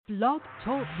Blog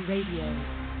Talk Radio.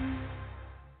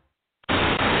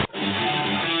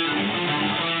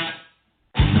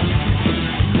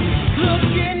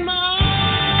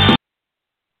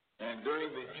 And during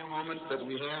the few moments that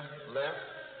we have left,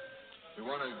 we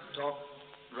want to talk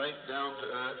right down to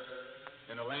earth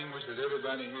in a language that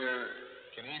everybody here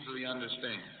can easily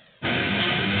understand.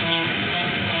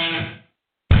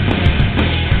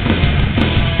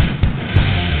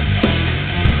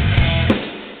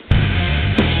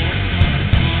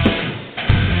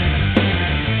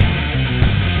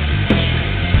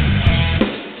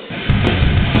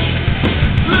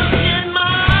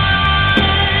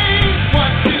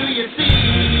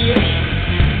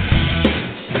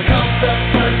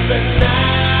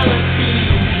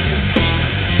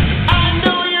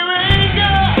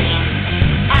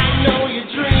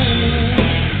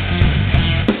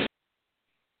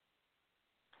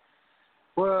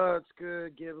 What's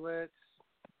good, Giblets?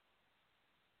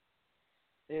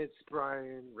 It's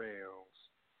Brian Rails.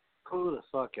 Who the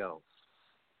fuck else?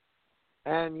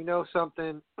 And you know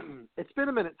something? It's been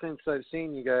a minute since I've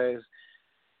seen you guys.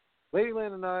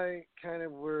 Ladyland and I kind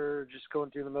of were just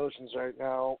going through the motions right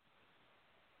now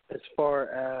as far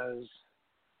as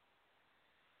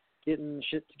getting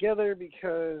shit together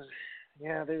because,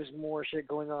 yeah, there's more shit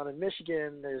going on in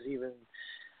Michigan. There's even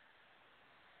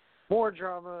more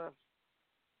drama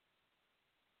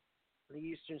the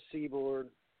Eastern Seaboard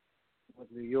with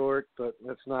New York, but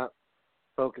let's not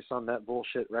focus on that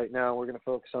bullshit right now. We're going to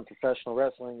focus on professional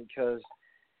wrestling because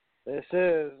this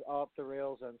is Off the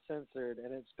Rails Uncensored,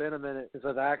 and it's been a minute since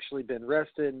I've actually been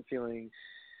rested and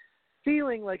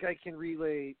feeling like I can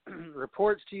relay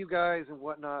reports to you guys and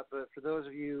whatnot. But for those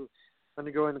of you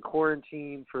undergoing the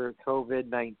quarantine for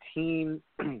COVID-19,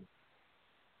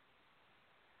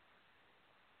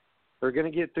 we're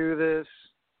going to get through this.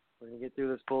 We're going to get through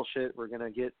this bullshit. We're going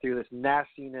to get through this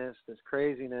nastiness, this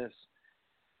craziness.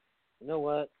 You know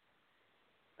what?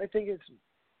 I think it's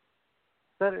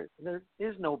better. There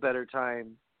is no better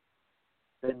time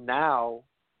than now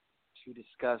to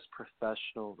discuss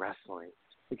professional wrestling.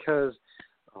 Because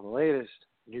on the latest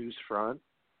news front,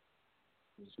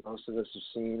 most of us have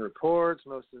seen reports.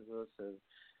 Most of us have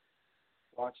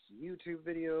watched a YouTube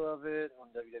video of it on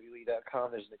WWE.com.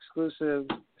 There's an exclusive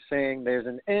saying there's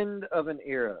an end of an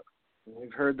era. And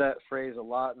we've heard that phrase a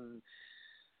lot in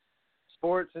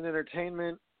sports and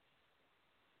entertainment.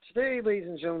 Today, ladies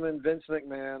and gentlemen, Vince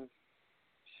McMahon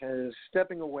is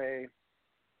stepping away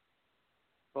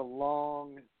from a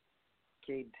long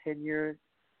decade tenure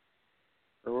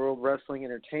for World Wrestling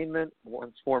Entertainment,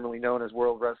 once formerly known as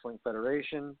World Wrestling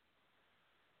Federation.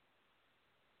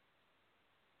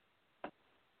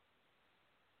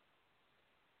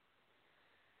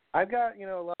 I've got,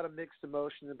 a lot of mixed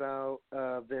emotions about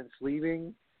Vince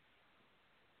leaving.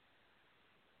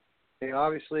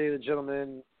 Obviously, the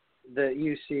gentleman that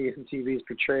you see in TV is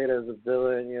portrayed as a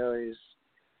villain. He's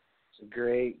a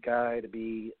great guy to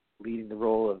be leading the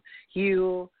role of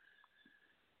heel.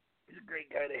 He's a great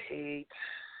guy to hate.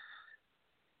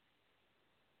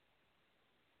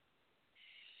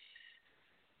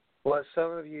 What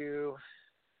some of you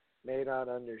may not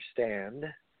understand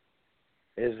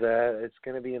is that it's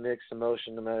going to be a mixed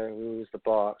emotion no matter who's the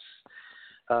boss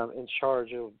in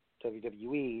charge of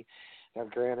WWE. Now,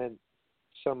 granted,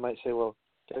 some might say, well,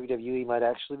 WWE might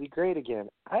actually be great again.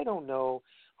 I don't know.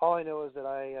 All I know is that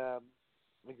I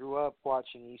grew up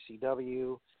watching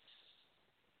ECW.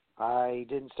 I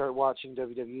didn't start watching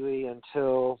WWE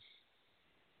until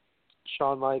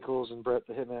Shawn Michaels and Bret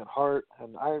the Hitman Hart had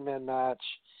an Iron Man match,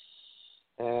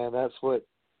 and that's what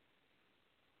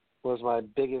was my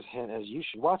biggest hint as you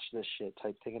should watch this shit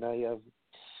type thing. And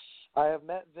I have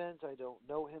met Vince. I don't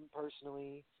know him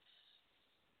personally.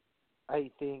 I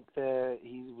think that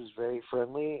he was very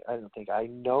friendly. I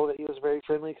know that he was very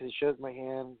friendly because he shook my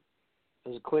hand. It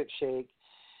was a quick shake.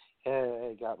 And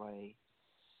I got my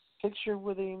picture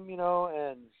with him,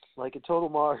 and like a total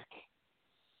mark,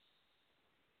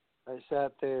 I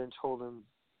sat there and told him,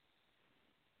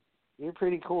 "You're a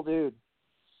pretty cool dude."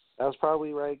 That was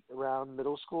probably right around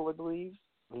middle school, I believe.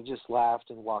 He just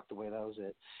laughed and walked away. That was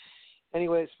it.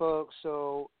 Anyways, folks,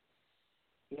 so,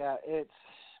 yeah, it's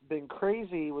been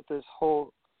crazy with this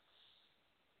whole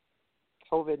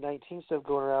COVID-19 stuff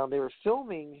going around. They were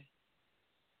filming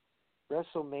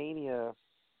WrestleMania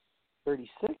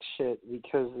 36 shit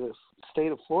because the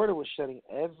state of Florida was shutting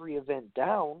every event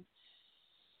down.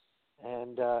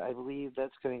 And I believe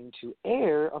that's going to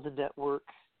air on the network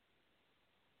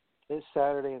this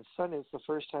Saturday and Sunday. It's the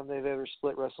first time they've ever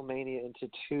split WrestleMania into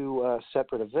two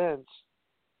separate events.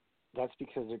 That's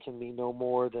because there can be no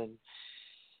more than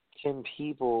 10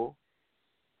 people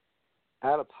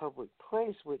at a public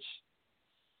place, which,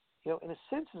 in a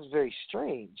sense is very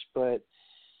strange. But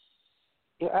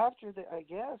after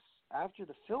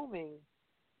the filming,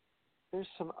 there's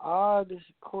some odd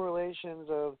correlations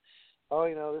of,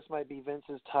 this might be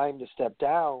Vince's time to step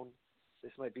down.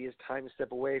 This might be his time to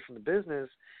step away from the business.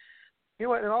 You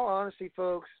know what? In all honesty,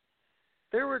 folks,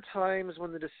 there were times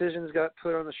when the decisions got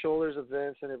put on the shoulders of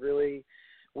Vince, and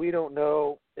we don't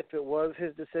know if it was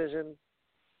his decision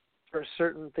for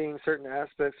certain things, certain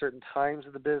aspects, certain times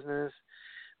of the business.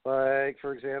 Like,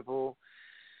 for example,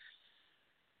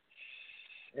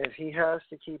 if he has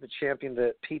to keep a champion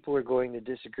that people are going to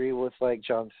disagree with, like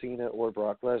John Cena or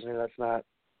Brock Lesnar, that's not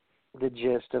the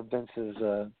gist of Vince's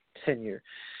tenure.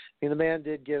 I mean, the man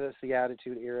did give us the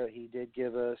Attitude Era. He did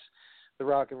give us the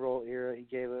Rock and Roll Era. He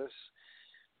gave us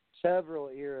several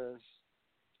eras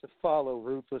to follow,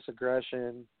 Ruthless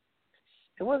Aggression.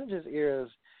 It wasn't just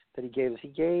eras that he gave us. He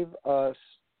gave us,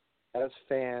 as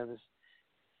fans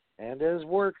and as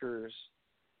workers,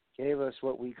 gave us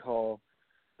what we call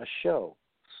a show.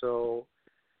 So,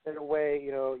 in a way,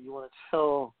 you want to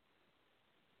tell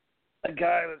a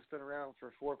guy that's been around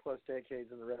for 4+ decades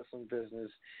in the wrestling business,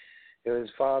 his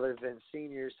father, Vince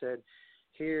Sr., said,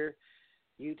 here,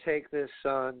 you take this,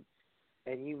 son,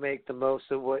 and you make the most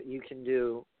of what you can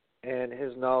do. And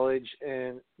his knowledge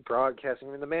in broadcasting,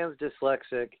 I mean, the man's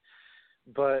dyslexic,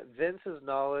 but Vince's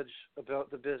knowledge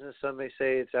about the business, some may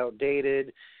say it's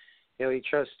outdated. He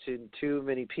trusted too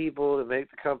many people to make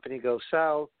the company go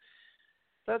south.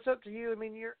 That's up to you. I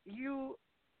mean, you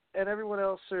and everyone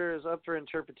else, sir, is up for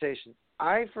interpretation.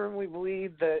 I firmly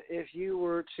believe that if you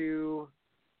were to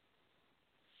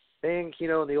think,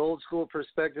 the old school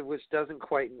perspective, which doesn't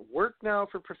quite work now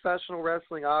for professional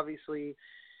wrestling, obviously,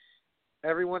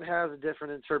 everyone has a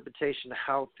different interpretation of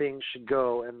how things should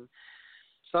go. And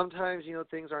sometimes,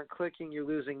 things aren't clicking, you're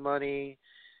losing money.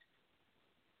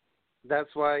 That's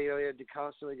why, you had to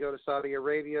constantly go to Saudi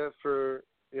Arabia for,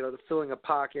 the filling of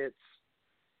pockets.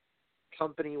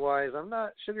 Company-wise, I'm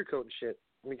not sugarcoating shit,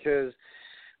 because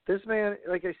this man,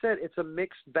 like I said, it's a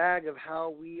mixed bag of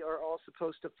how we are all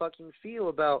supposed to fucking feel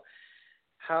about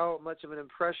how much of an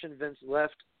impression Vince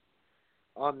left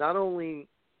on not only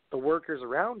the workers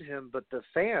around him, but the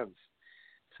fans.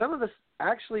 Some of the,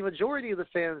 actually majority of the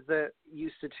fans that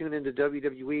used to tune into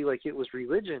WWE like it was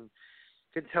religion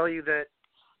could tell you that,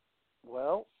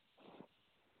 well,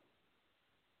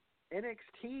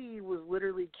 NXT was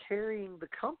literally carrying the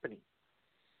company.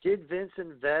 Did Vince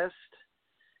invest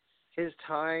his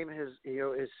time, his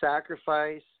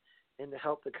sacrifice, and to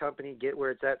help the company get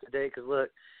where it's at today? Because look,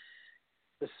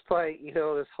 despite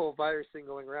this whole virus thing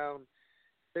going around,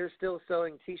 they're still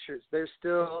selling T-shirts. They're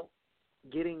still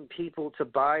getting people to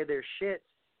buy their shit.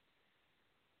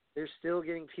 They're still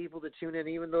getting people to tune in,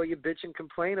 even though you bitch and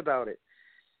complain about it.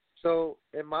 So,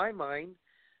 in my mind,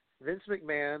 Vince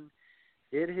McMahon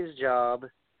did his job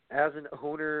as an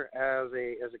owner, as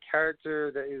a character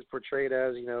that he was portrayed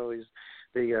as. He's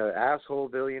the asshole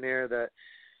billionaire that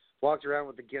walked around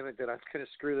with the gimmick that I'm going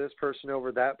to screw this person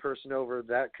over, that person over.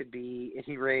 That could be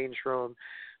any range from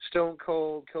Stone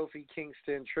Cold, Kofi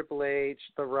Kingston, Triple H,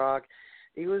 The Rock.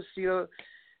 He was,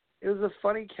 it was a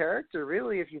funny character,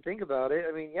 really, if you think about it.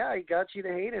 I mean, yeah, he got you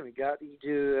to hate him. He got you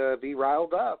to be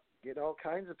riled up, get all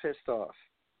kinds of pissed off.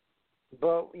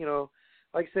 But,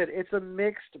 like I said, it's a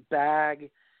mixed bag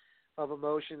of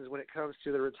emotions when it comes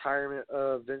to the retirement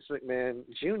of Vince McMahon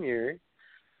Jr.,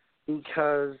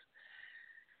 because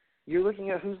you're looking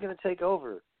at who's going to take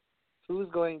over. Who's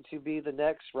going to be the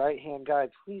next right-hand guy?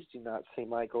 Please do not say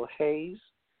Michael Hayes.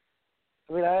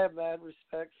 I mean, I have mad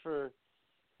respect for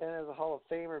him as a Hall of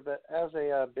Famer, but as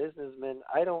a businessman,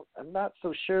 I'm not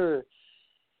so sure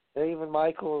that even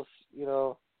Michael's,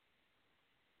 the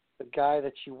guy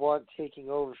that you want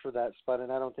taking over for that spot,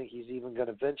 and I don't think he's even going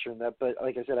to venture in that. But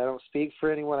like I said, I don't speak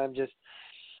for anyone. I'm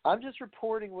just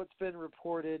reporting what's been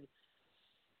reported,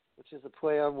 which is a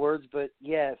play on words. But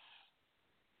yes,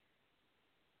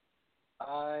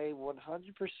 I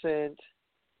 100%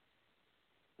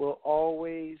 will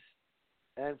always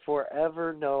and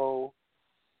forever know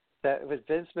that if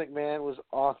Vince McMahon was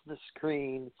on the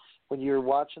screen when you were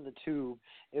watching the tube,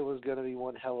 it was going to be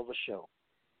one hell of a show.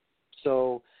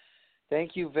 So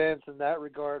thank you, Vince, in that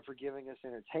regard for giving us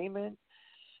entertainment.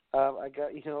 I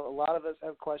got, a lot of us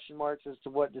have question marks as to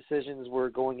what decisions were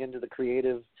going into the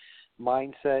creative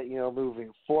mindset,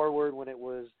 moving forward when it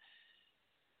was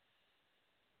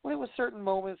certain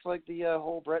moments like the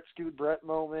whole Brett Scoot Brett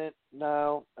moment.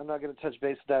 No, I'm not going to touch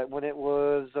base with that. When it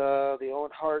was the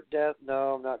Owen Hart death,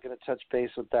 no, I'm not going to touch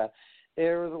base with that.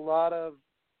 There was a lot of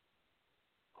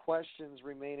questions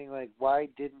remaining, like, why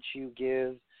didn't you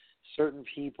give certain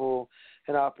people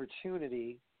an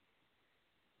opportunity,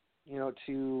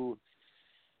 to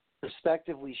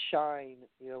respectively shine,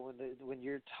 when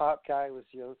your top guy was,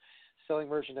 selling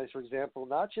merchandise, for example,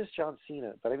 not just John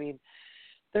Cena, but I mean,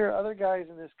 there are other guys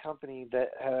in this company that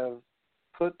have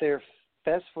put their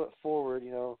best foot forward,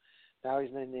 now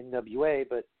he's in NWA,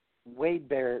 but Wade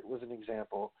Barrett was an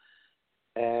example,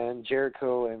 and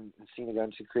Jericho and Cena got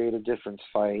into Creative Difference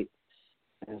fight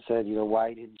and said,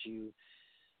 why didn't you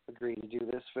agree to do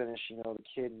this finish, the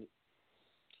kid,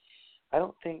 I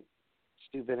don't think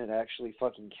Stu Bennett actually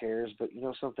fucking cares, but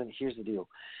something, here's the deal.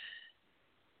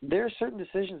 There are certain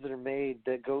decisions that are made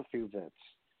that go through Vince,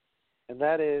 and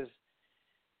that is,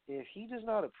 if he does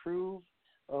not approve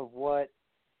of what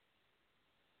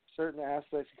certain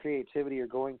aspects of creativity are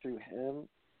going through him,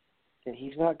 then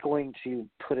he's not going to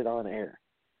put it on air.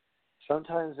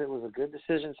 Sometimes it was a good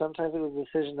decision. Sometimes it was a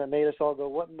decision that made us all go,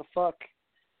 what in the fuck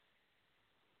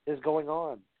is going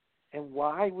on? And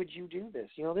why would you do this?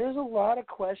 There's a lot of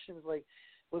questions like,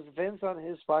 was Vince on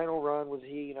his final run? Was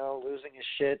he, losing his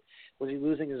shit? Was he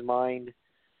losing his mind?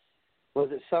 Was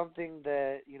it something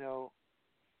that,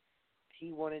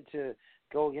 he wanted to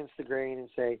go against the grain and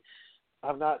say,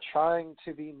 I'm not trying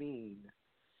to be mean,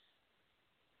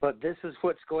 but this is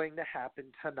what's going to happen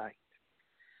tonight?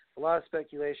 A lot of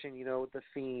speculation, with The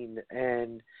Fiend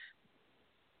and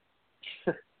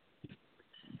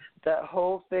that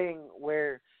whole thing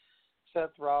where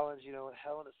Seth Rollins, in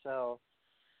Hell in a Cell,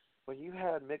 when you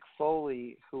had Mick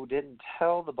Foley, who didn't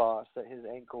tell the boss that his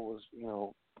ankle was,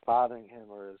 bothering him,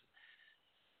 or his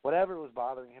whatever was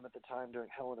bothering him at the time during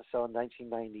Hell in a Cell in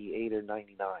 1998 or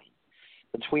 99,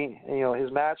 between,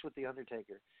 his match with The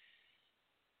Undertaker.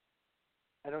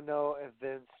 I don't know if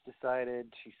Vince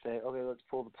decided to say, okay, let's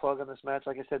pull the plug on this match.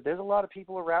 Like I said, there's a lot of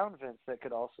people around Vince that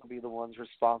could also be the ones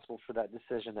responsible for that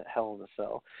decision at Hell in a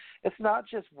Cell. It's not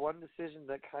just one decision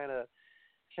that kind of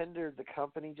hindered the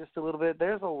company just a little bit.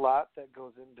 There's a lot that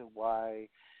goes into why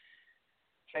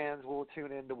fans will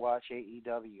tune in to watch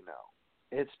AEW now.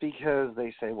 It's because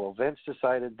they say, well, Vince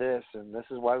decided this, and this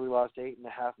is why we lost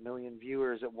 8.5 million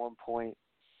viewers at one point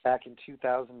back in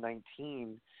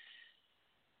 2019,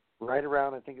 right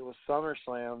around, I think it was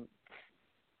SummerSlam,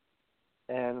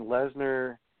 and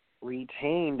Lesnar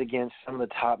retained against some of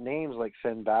the top names like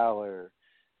Finn Balor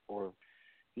or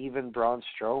even Braun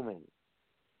Strowman.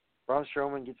 Braun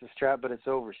Strowman gets a strap, but it's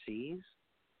overseas.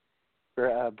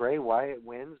 Bray Wyatt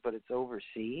wins, but it's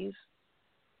overseas.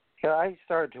 Yeah, I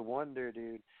started to wonder,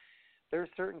 dude. There are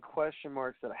certain question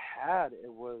marks that I had.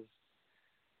 It was,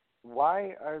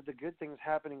 why are the good things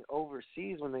happening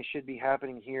overseas when they should be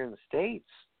happening here in the States?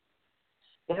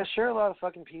 Yeah, sure, a lot of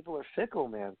fucking people are fickle,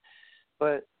 man.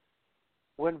 But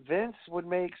when Vince would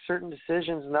make certain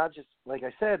decisions, not just, like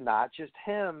I said, not just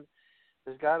him,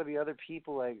 there's got to be other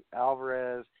people like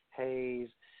Alvarez, Hayes,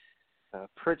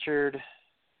 Pritchard.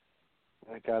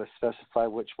 I got to specify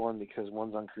which one because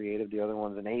one's on creative, the other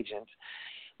one's an agent.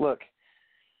 Look,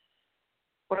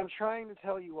 what I'm trying to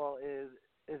tell you all is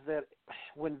that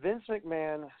when Vince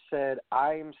McMahon said,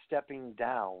 I'm stepping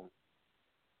down,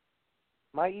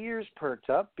 my ears perked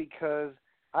up because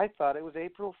I thought it was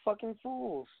April fucking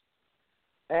Fools.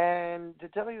 And to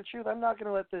tell you the truth, I'm not going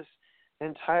to let this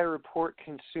entire report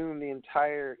consume the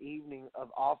entire evening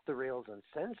of Off the Rails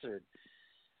Uncensored.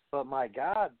 But my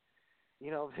God,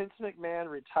 Vince McMahon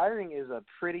retiring is a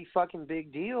pretty fucking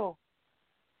big deal,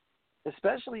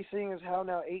 especially seeing as how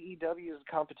now AEW is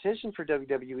competition for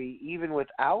WWE even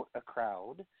without a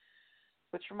crowd.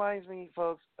 Which reminds me,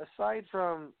 folks, aside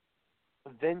from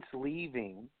Vince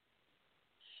leaving,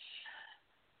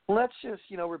 let's just,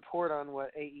 report on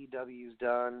what AEW's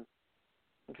done,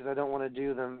 because I don't want to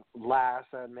do them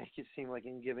last. I'd make it seem like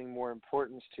I'm giving more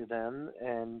importance to them.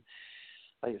 And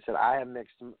like I said, I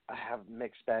have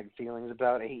mixed bag feelings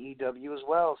about AEW as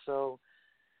well. So,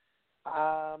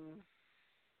 I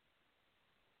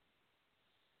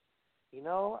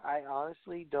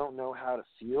honestly don't know how to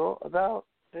feel about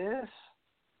this.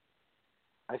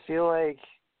 I feel like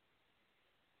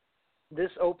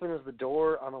this opens the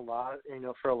door on a lot,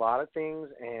 for a lot of things,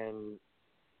 and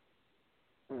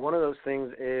one of those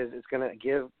things is it's going to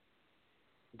give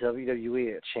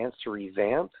WWE a chance to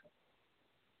revamp.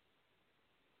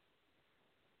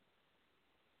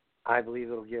 I believe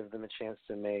it'll give them a chance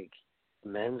to make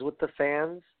amends with the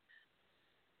fans,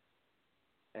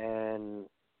 and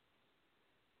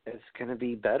it's going to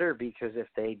be better because if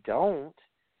they don't,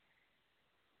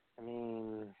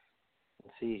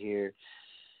 let's see here.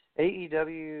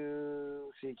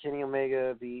 AEW, Kenny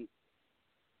Omega beat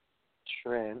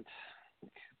Trent.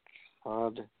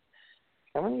 God.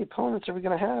 How many opponents are we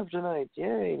going to have tonight?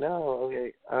 Yay, no.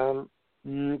 Okay.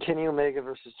 Kenny Omega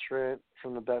versus Trent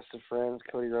from the Best of Friends.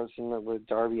 Cody Rhodes teamed up with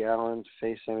Darby Allin to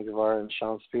face Sammy Guevara and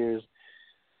Shawn Spears.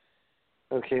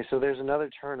 Okay, so there's another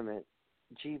tournament.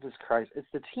 Jesus Christ. It's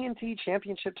the TNT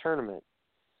Championship Tournament.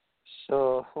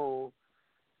 So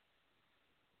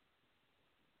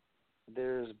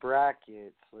there's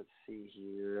brackets. Let's see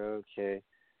here. Okay.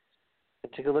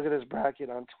 Take a look at this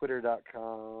bracket on Twitter.com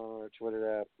or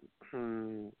Twitter app.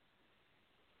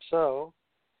 So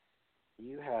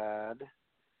you had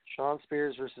Shawn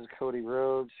Spears versus Cody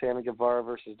Rhodes, Sammy Guevara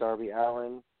versus Darby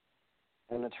Allin,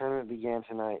 and the tournament began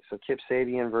tonight. So Kip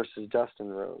Sabian versus Dustin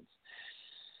Rhodes.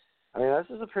 I mean,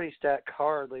 this is a pretty stacked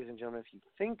card, ladies and gentlemen, if you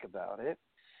think about it.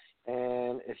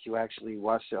 And if you actually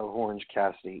watch the Orange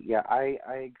Cassidy. Yeah, I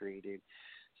agree, dude.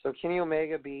 So Kenny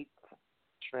Omega beat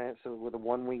Trent with a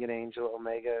one-winged angel.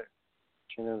 Omega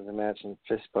turned into the match and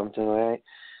fist bumped him away.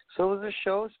 So it was a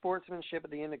show of sportsmanship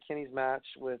at the end of Kenny's match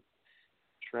with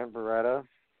Trent Beretta.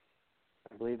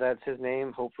 I believe that's his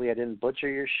name. Hopefully I didn't butcher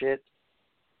your shit.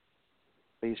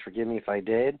 Please forgive me if I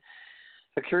did.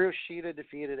 Hikaru Shida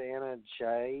defeated Anna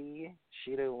Jay.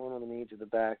 Shida won with a knee to the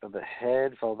back of the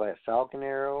head, followed by a Falcon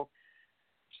Arrow.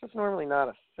 That's normally not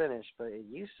a finish, but it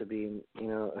used to be,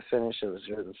 a finish that was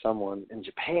written someone in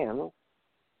Japan.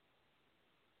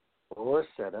 Or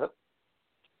setup.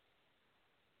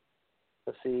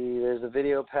 Let's see, there's a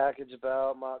video package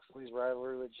about Moxley's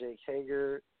rivalry with Jake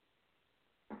Hager.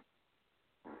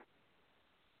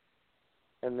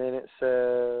 And then it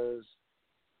says,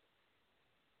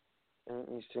 it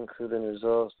needs to include any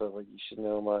results, but you should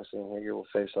know, Moxley and Hager will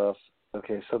face off.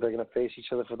 Okay, so they're going to face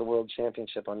each other for the World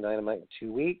Championship on Dynamite in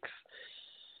 2 weeks.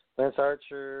 Lance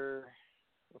Archer,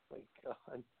 oh my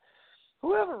God.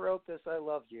 Whoever wrote this, I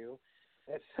love you.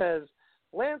 It says,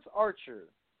 Lance Archer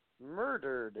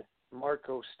murdered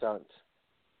Marco Stunt.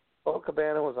 Paul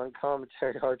Cabana was on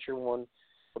commentary. Archer won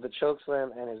with a chokeslam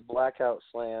and his blackout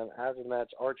slam. After the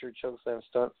match, Archer chokeslam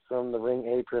Stunt from the ring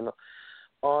apron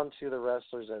onto the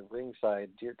wrestlers at ringside.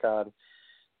 Dear God.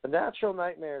 The Natural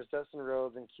Nightmares, Dustin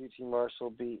Rhodes and QT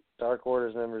Marshall beat Dark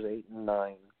Order's members 8 and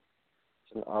 9.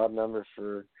 It's an odd number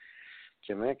for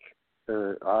gimmick,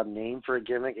 or odd name for a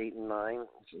gimmick, 8 and 9.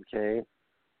 It's okay.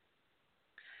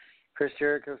 Chris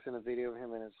Jericho sent a video of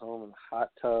him in his home in the hot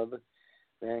tub.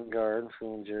 Vanguard,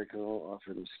 Fool Jericho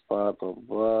offered him spot, blah, blah,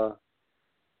 blah.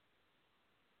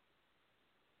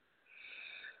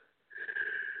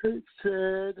 It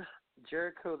said,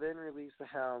 Jericho then released the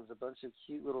Hounds, a bunch of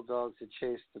cute little dogs who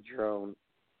chased the drone.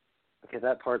 Okay,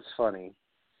 that part's funny.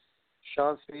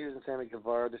 Shawn Spears and Sammy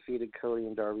Guevara defeated Cody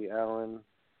and Darby Allin.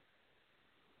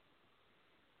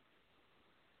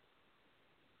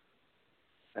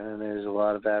 And then there's a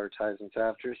lot of advertisements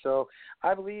after. So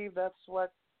I believe that's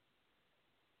what...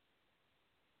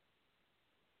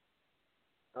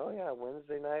 Oh, yeah,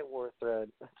 Wednesday Night War Thread.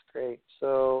 That's great.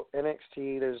 So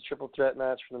NXT, there's a triple threat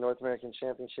match for the North American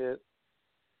Championship.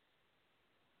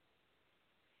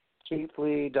 Keith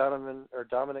Lee, Dominic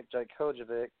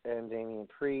Dijakovic, and Damian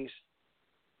Priest.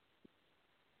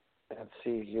 Let's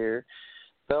see here.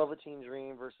 Velveteen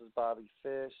Dream versus Bobby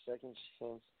Fish. Second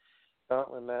chance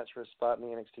gauntlet match for a spot in the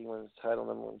NXT Women's title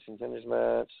number 1 contenders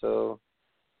match. So,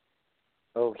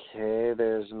 okay,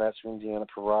 there's a match between Deonna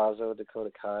Purrazzo, Dakota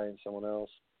Kai, and someone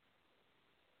else.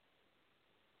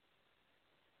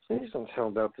 Please don't tell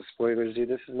about the spoilers, dude.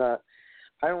 This is not...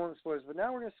 I don't want spoilers, but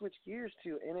now we're going to switch gears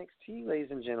to NXT, ladies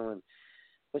and gentlemen,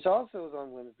 which also is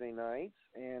on Wednesday nights.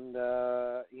 And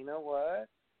you know what?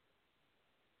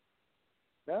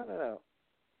 No.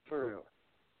 For real.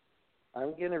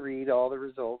 I'm going to read all the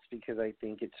results because I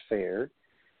think it's fair.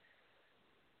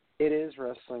 It is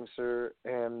wrestling, sir,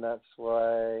 and that's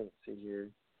why, let's see here.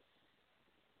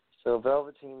 So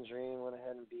Velveteen Dream went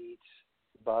ahead and beat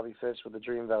Bobby Fish with the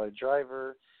Dream Valley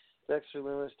Driver. Dexter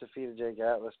Loomis defeated Jake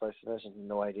Atlas by submission.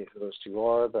 No idea who those two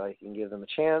are, but I can give them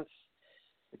a chance.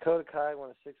 Dakota Kai won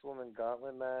a 6-woman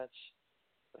gauntlet match.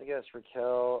 I guess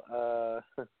Raquel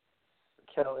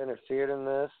interfered in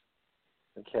this.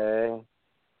 Okay.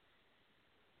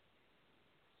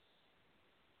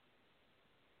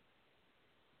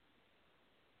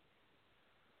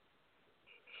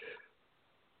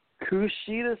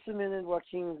 Kushida submitted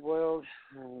Joaquin Boyle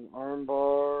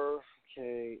armbar.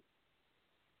 Okay.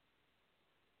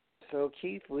 So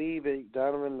Keith Lee beat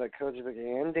Donovan Dijakovic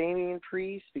and Damian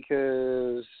Priest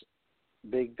because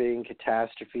Big Bang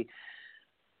Catastrophe.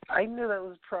 I knew that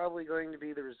was probably going to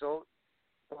be the result,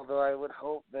 although I would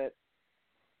hope that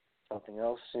something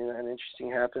else and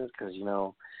interesting happens because,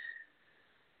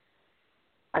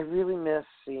 I really miss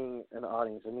seeing an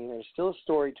audience. I mean, there's still a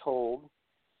story told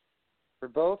for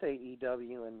both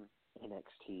AEW and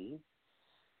NXT,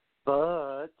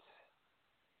 but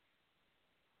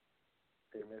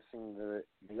they're missing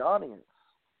the audience.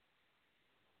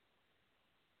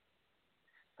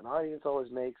 An audience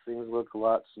always makes things look a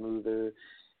lot smoother.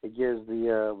 It gives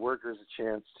the workers a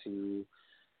chance to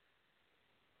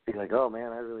be like, oh,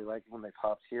 man, I really like it when they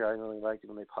popped here. I really like it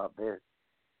when they popped there.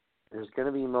 There's going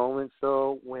to be moments,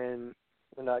 though, when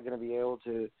we're not going to be able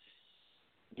to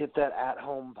get that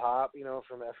at-home pop,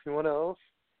 from everyone else.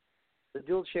 The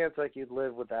dual chance like you'd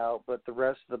live without, but the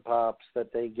rest of the pops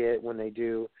that they get when they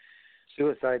do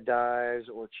suicide dives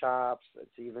or chops,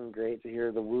 it's even great to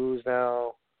hear the woos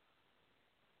now.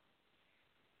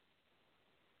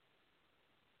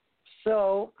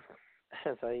 So,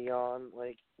 as I yawn,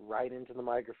 right into the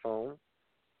microphone,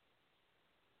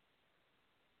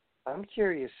 I'm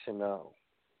curious to know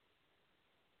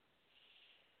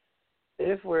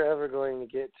if we're ever going to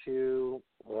get to,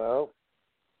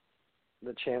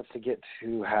 the chance to get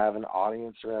to have an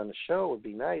audience around the show would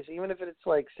be nice, even if it's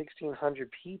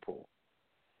 1,600 people,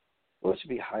 which would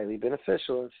be highly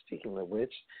beneficial. And speaking of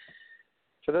which,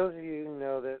 for those of you who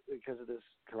know that because of this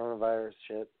coronavirus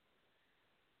shit,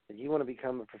 if you want to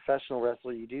become a professional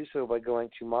wrestler, you do so by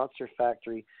going to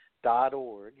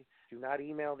monsterfactory.org. Do not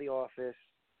email the office.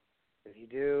 If you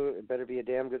do, it better be a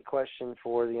damn good question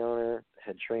for the owner,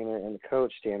 head trainer, and the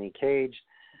coach, Danny Cage.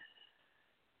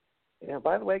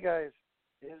 By the way, guys,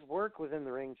 his work was in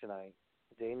the ring tonight.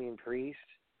 Damian Priest.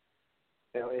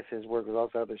 If his work was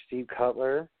also out there, Steve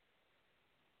Cutler.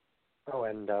 Oh,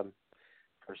 and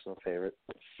personal favorite,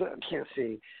 can't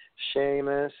see,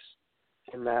 Sheamus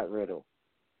and Matt Riddle.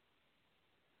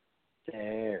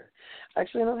 There.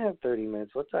 Actually, I don't have 30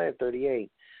 minutes. Let's say I have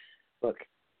 38. Look,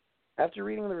 after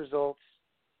reading the results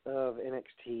of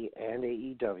NXT and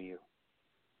AEW,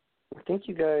 I think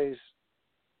you guys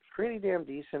pretty damn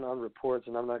decent on reports,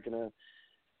 and I'm not going to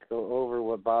go over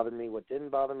what bothered me, what didn't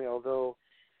bother me, although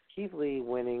Keith Lee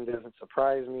winning doesn't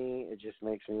surprise me. It just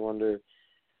makes me wonder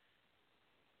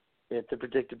if the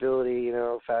predictability,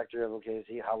 factor of, okay,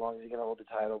 see, how long is he going to hold the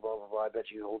title, blah, blah, blah. I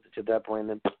bet you hold it to that point,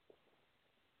 and then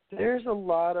there's a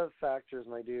lot of factors,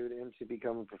 my dude, into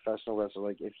becoming a professional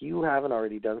wrestler. If you haven't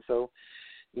already done so,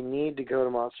 you need to go to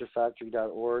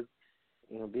monsterfactory.org.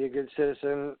 Be a good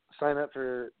citizen. Sign up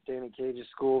for Danny Cage's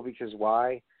school because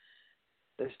why?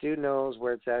 This dude knows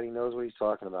where it's at. He knows what he's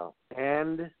talking about.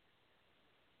 And he's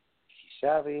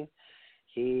savvy.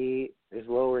 He is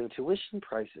lowering tuition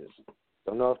prices.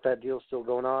 Don't know if that deal's still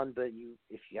going on, but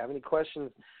if you have any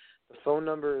questions, the phone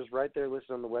number is right there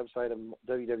listed on the website of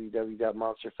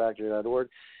www.monsterfactory.org.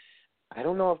 I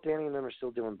don't know if Danny and them are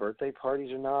still doing birthday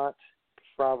parties or not.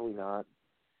 Probably not.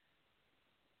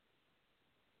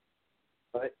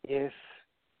 But if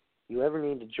you ever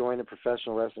need to join a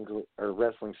professional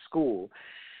wrestling school,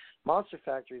 Monster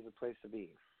Factory is the place to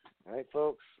be. All right,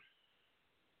 folks?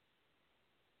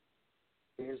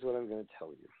 Here's what I'm going to tell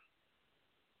you.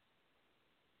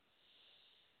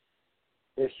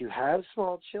 If you have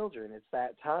small children, it's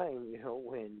that time,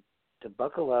 when to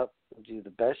buckle up and do the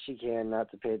best you can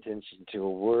not to pay attention to a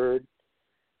word.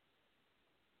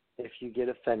 If you get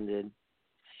offended,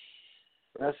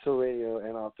 Wrestle Radio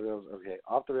and Off the Rails. Okay,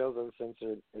 Off the Rails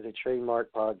Uncensored is a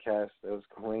trademark podcast that was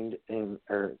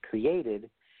created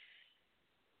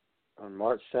on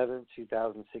March 7,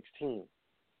 2016.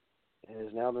 It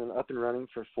has now been up and running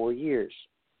for 4 years.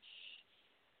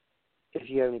 If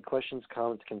you have any questions,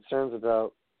 comments, concerns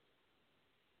about,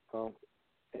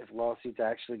 if lawsuits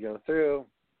actually go through,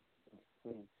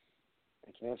 I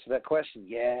can answer that question.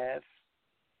 Yes.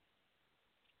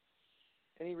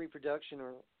 Any reproduction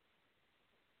or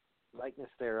likeness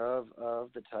thereof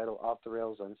of the title Off the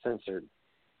Rails Uncensored,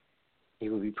 he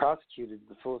will be prosecuted to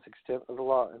the fullest extent of the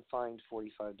law and fined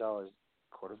 $45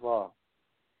 court of law.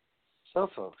 So,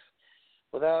 folks,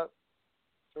 without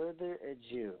further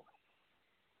ado,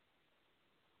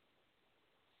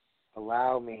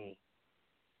 allow me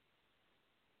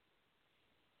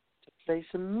to play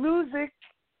some music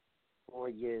for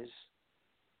you.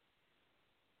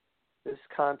 This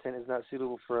content is not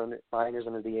suitable for minors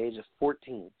under the age of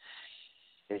 14.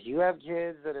 If you have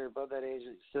kids that are above that age,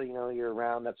 still, you're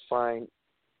around, that's fine.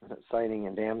 I'm not citing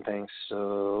a damn thing.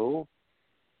 So,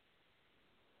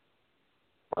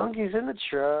 Monkey's in the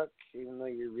truck, even though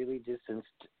you're really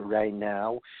distanced right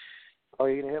now. Oh,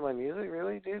 you're going to hit my music?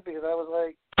 Really, dude? Because I was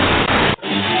like...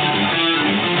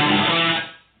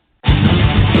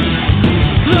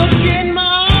 Look in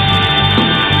my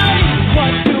eyes,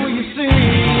 what do you see?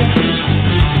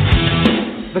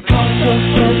 The cost of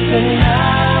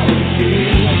personality.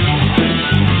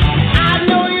 I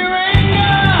know your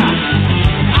anger,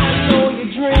 I know your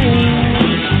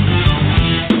dreams.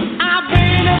 I've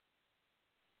been...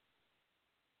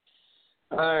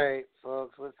 All right,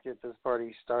 folks, let's get get this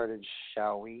party started,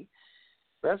 shall we?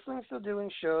 Wrestling's still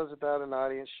doing shows about an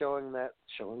audience, showing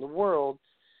the world,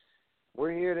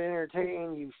 we're here to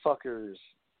entertain you fuckers.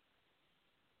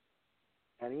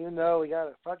 And even though we got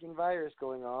a fucking virus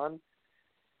going on,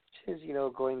 which is,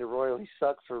 going to royally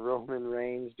suck for Roman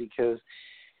Reigns because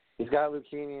he's got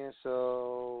leukemia,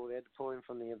 so they had to pull him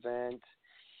from the event.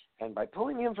 And by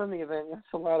pulling him from the event, that's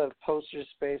a lot of poster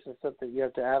space and stuff that you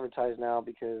have to advertise now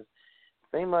because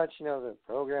pretty much, the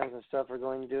programs and stuff are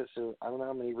going to do it. So I don't know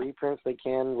how many reprints they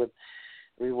can with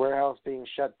the warehouse being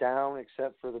shut down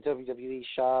except for the WWE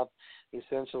shop, the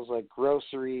essentials like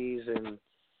groceries and,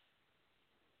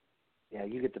 yeah,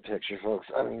 you get the picture, folks.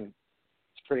 I mean,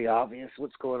 it's pretty obvious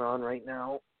what's going on right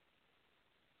now.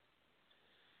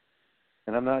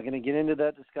 And I'm not going to get into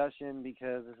that discussion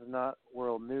because this is not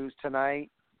world news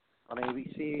tonight on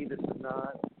ABC. This is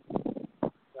not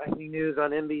nightly news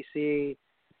on NBC.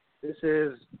 This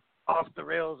is Off the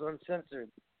Rails Uncensored.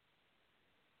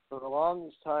 For the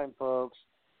longest time, folks,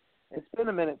 it's been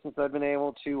a minute since I've been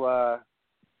able to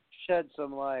shed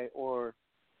some light or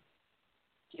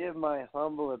give my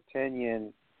humble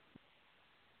opinion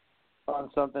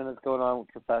on something that's going on with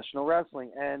professional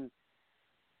wrestling. And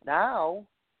now,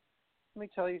 let me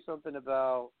tell you something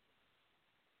about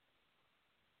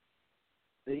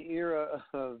the era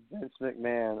of Vince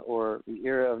McMahon, or the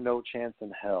era of No Chance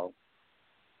in Hell,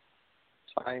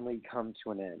 finally come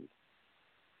to an end.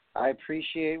 I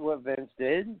appreciate what Vince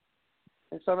did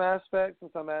in some aspects. In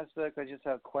some aspects, I just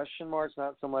have question marks,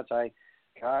 not so much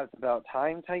it's about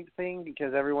time type thing,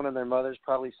 because everyone and their mother's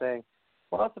probably saying,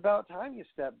 well, it's about time you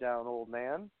step down, old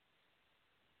man.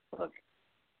 Look,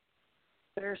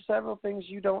 there are several things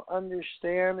you don't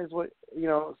understand is what,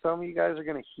 some of you guys are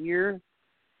going to hear.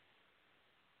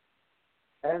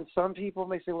 And some people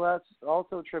may say, well, that's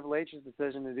also Triple H's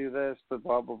decision to do this, but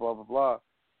blah, blah, blah, blah, blah.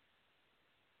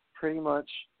 Pretty much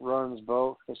runs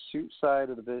both the suit side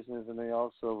of the business, and they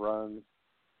also run,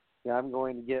 I'm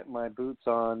going to get my boots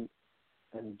on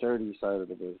and dirty side of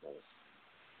the business.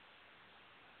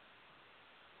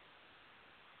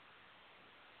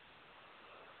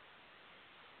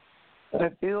 And I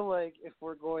feel like if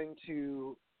we're going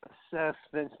to assess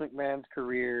Vince McMahon's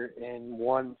career in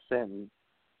one sentence,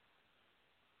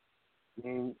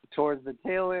 towards the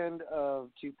tail end of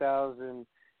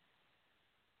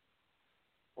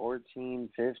 2014,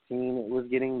 15, it was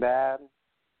getting bad.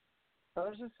 There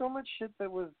was just so much shit that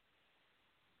was,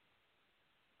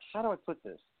 how do I put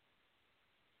this?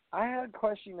 I had a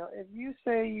question. If you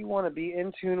say you want to be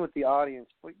in tune with the audience,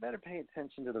 we better pay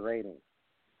attention to the ratings.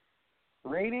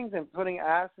 Ratings and putting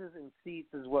asses in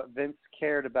seats is what Vince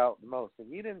cared about the most. If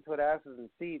you didn't put asses in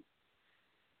seats,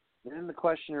 then the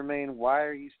question remained, why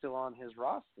are you still on his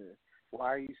roster?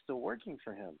 Why are you still working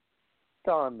for him?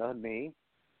 Dawned on me.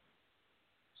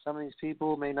 Some of these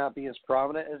people may not be as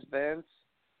prominent as Vince.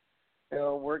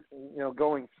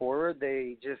 Going forward,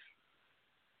 they just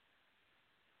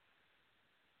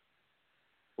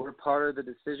were part of the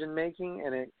decision making,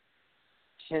 and it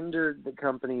hindered the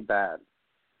company bad.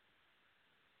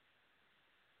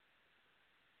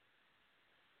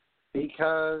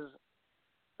 Because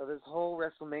of this whole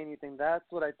WrestleMania thing, that's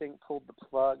what I think pulled the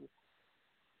plug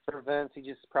for Vince. He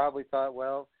just probably thought,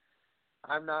 well,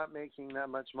 I'm not making that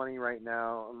much money right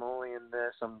now. I'm only in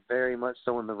this. I'm very much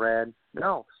so in the red.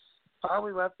 No,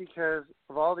 probably left because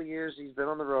of all the years he's been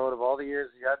on the road, of all the years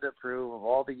he had to approve, of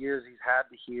all the years he's had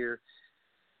to hear,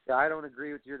 I don't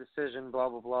agree with your decision, blah,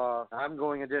 blah, blah. I'm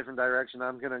going a different direction.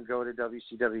 I'm going to go to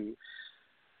WCW.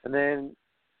 And then,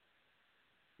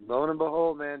 lo and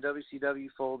behold, man, WCW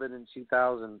folded in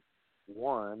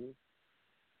 2001.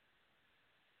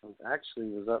 It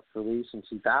actually was up for release in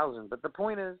 2000. But the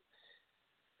point is,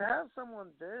 to have someone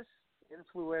this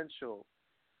influential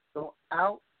go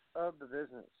out of the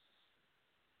business,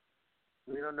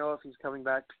 we don't know if he's coming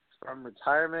back from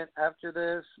retirement after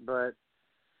this, but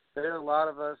there are a lot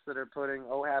of us that are putting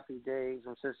Oh Happy Days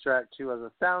and Sister Act 2 as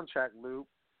a soundtrack loop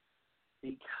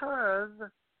because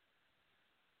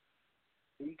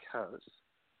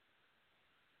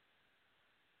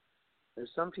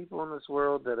there's some people in this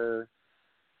world that are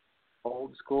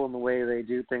old school in the way they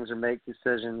do things or make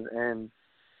decisions, and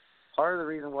part of the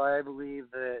reason why I believe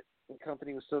that the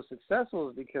company was so successful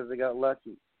is because they got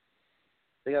lucky.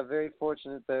 They got very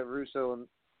fortunate that Russo and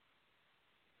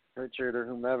Richard or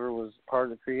whomever was part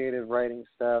of the creative writing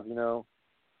staff,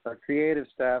 our creative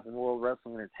staff in World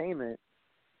Wrestling Entertainment.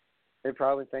 They're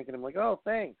probably thinking, I'm like, oh,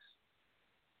 thanks.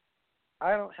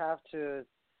 I don't have to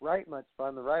write much if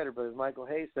I'm the writer, but as Michael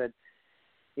Hayes said,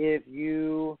 it's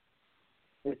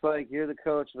like you're the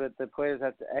coach, but the players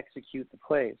have to execute the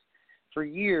plays. For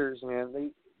years,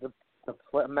 man, the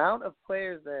the amount of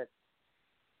players that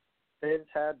Vince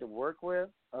had to work with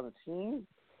on the team,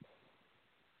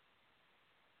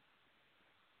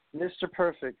 Mr.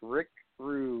 Perfect, Rick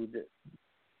Rude,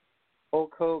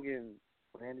 Hulk Hogan,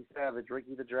 Randy Savage,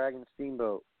 Ricky the Dragon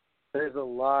Steamboat. There's a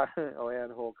lot. Oh,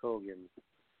 and Hulk Hogan.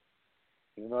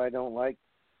 Even though I don't like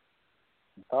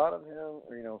the thought of him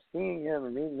or, seeing him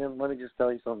or meeting him, let me just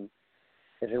tell you something.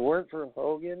 If it weren't for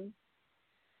Hogan,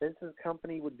 Vince's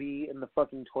company would be in the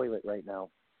fucking toilet right now.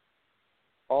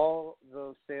 All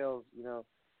those sales,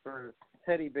 for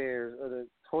teddy bears or the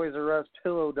Toys R Us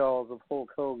pillow dolls of Hulk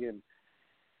Hogan,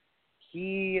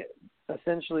 he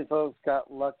essentially, folks,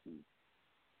 got lucky.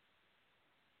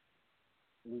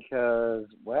 Because,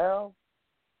 well,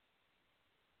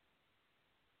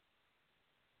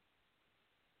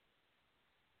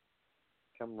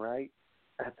 come right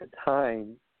at the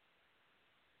time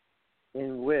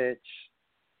in which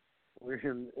we're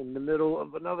in the middle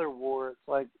of another war. It's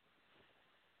like,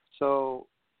 so,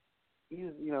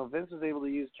 Vince was able to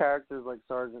use characters like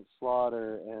Sergeant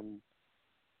Slaughter and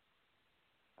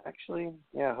actually,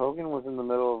 Hogan was in the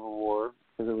middle of a war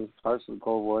because it was parts of the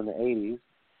Cold War in the 80s.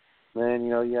 Then,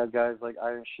 you had guys like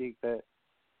Iron Sheik that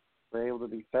were able to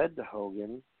be fed to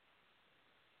Hogan.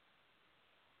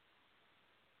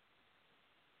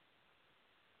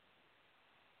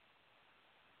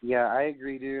 Yeah, I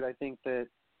agree, dude. I think that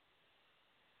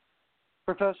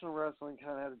professional wrestling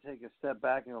kind of had to take a step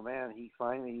back and go, man, he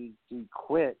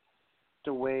quit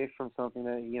away from something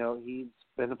that, he's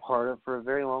been a part of for a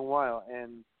very long while.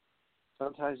 And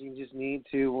sometimes you just need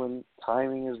to when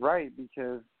timing is right,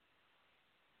 because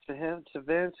to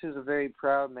Vince, who's a very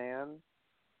proud man,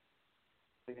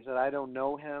 like I said, I don't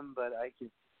know him, but I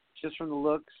could, just from the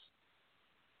looks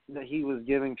that he was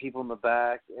giving people in the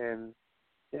back, and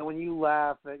when you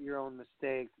laugh at your own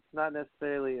mistakes, it's not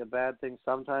necessarily a bad thing.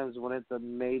 Sometimes when it's a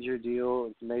major deal,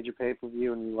 it's a major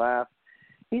pay-per-view, and you laugh,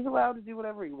 he's allowed to do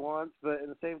whatever he wants, but in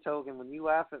the same token, when you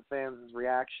laugh at fans'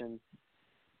 reaction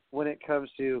when it comes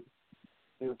to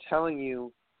telling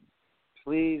you,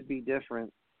 please be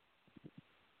different,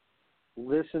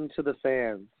 listen to the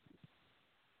fans.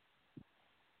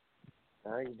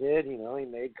 He did, he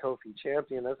made Kofi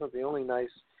champion. That's not the only nice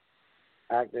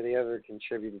act that he ever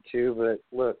contributed to,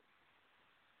 but look,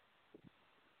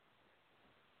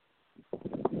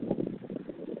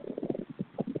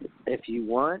 if you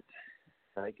want,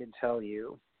 I can tell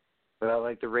you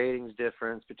about the ratings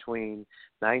difference between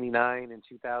 99 and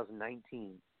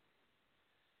 2019.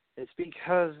 It's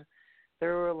because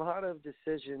there were a lot of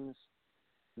decisions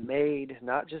made,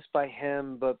 not just by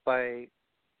him, but by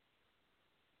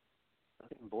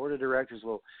board of directors.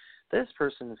 Well, this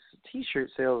person's T-shirt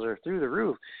sales are through the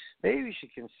roof. Maybe we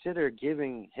should consider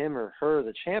giving him or her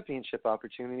the championship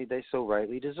opportunity they so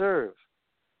rightly deserve.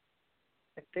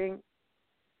 I think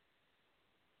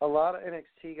a lot of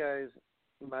NXT guys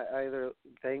might either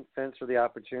thank Vince for the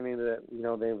opportunity that,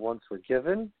 they once were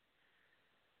given,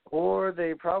 or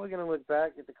they're probably going to look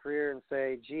back at the career and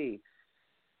say, gee,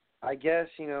 I guess,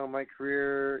 my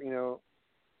career,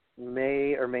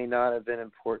 may or may not have been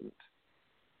important.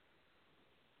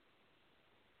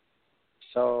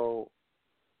 So,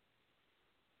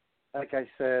 like I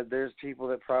said, there's people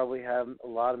that probably have a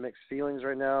lot of mixed feelings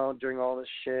right now during all this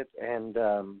shit, and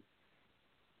I'm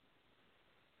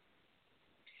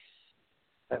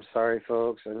sorry,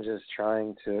 folks. I'm just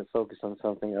trying to focus on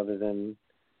something other than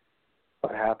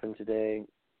what happened today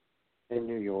in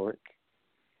New York.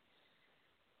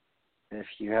 If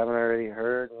you haven't already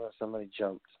heard, somebody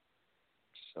jumped.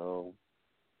 So,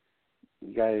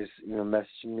 you guys,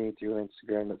 messaging me through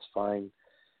Instagram, that's fine.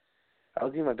 I'll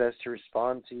do my best to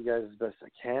respond to you guys as best I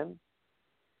can.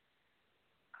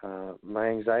 My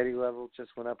anxiety level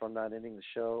just went up. I'm not ending the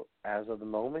show as of the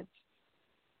moment.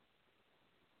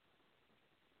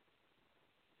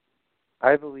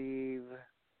 I believe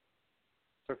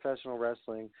professional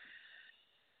wrestling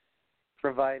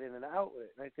provided an outlet.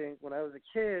 I think when I was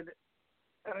a kid,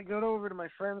 I go over to my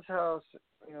friend's house,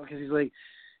 because he's like,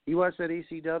 you watch that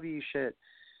ECW shit.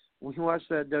 We watch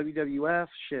that WWF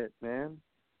shit, man.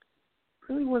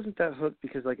 Really wasn't that hooked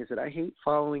because, like I said, I hate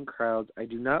following crowds. I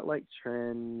do not like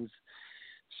trends,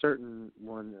 certain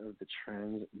one of the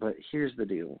trends, but here's the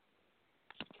deal.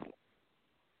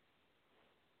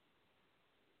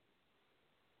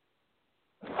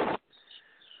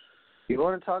 You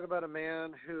want to talk about a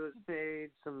man who has made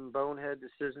some bonehead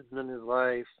decisions in his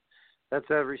life,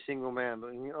 that's every single man.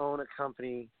 But when you own a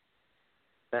company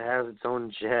that has its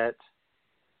own jet,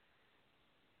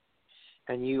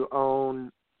 and you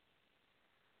own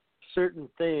certain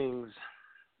things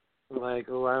like,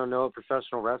 a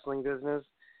professional wrestling business,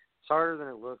 It's harder than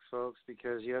it looks, folks,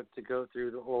 because you have to go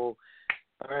through the whole,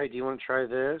 all right, do you want to try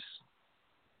this?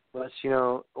 Let's,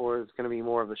 or it's going to be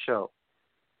more of a show.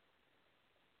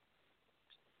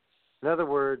 In other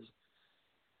words,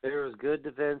 there was good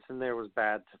defense and there was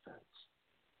bad defense.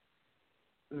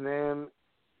 And then,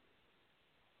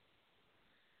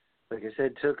 like I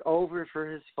said, took over for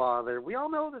his father. We all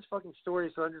know this fucking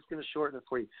story, so I'm just going to shorten it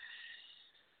for you.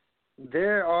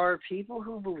 There are people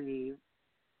who believe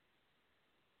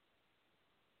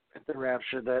at the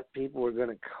rapture that people are going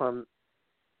to come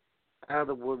out of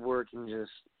the woodwork and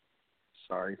just,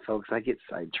 sorry, folks, I get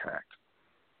sidetracked.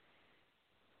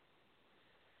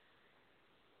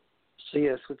 So,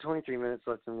 yes, with 23 minutes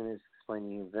left, I'm going to explain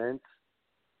the event.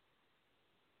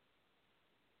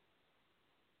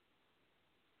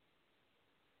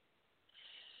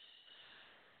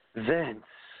 Vince.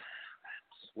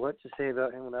 What to say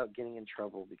about him without getting in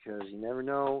trouble, because you never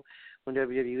know when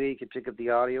WWE could pick up the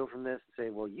audio from this and say,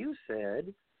 well, you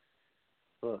said,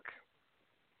 look,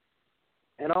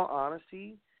 in all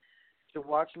honesty, after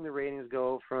watching the ratings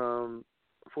go from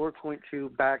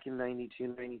 4.2 back in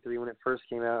 92, 93 when it first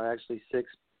came out, actually 6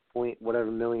 point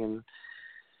whatever million,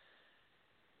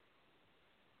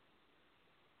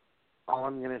 all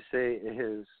I'm going to say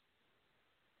is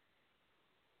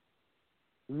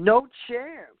no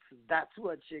chance. That's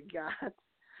what you got.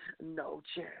 No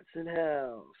chance in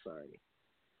hell. Sorry.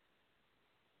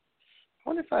 I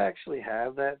wonder if I actually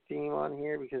have that theme on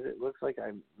here, because it looks like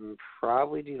I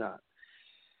probably do not.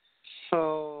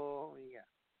 So, yeah.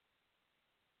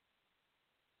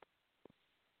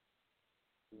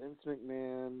 Vince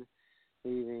McMahon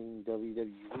leaving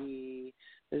WWE.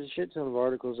 There's a shit ton of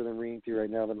articles that I'm reading through right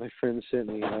now that my friend sent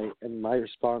me, and my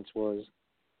response was,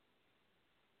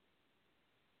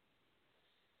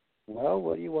 well,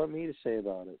 what do you want me to say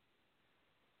about it?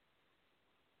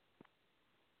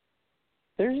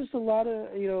 There's just a lot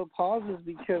of, pauses,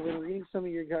 because I'm reading some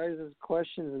of your guys'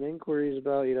 questions and inquiries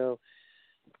about,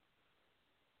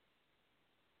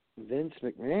 Vince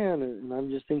McMahon, and I'm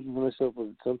just thinking to myself, was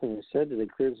it something I said? Did they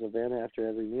clear Savannah after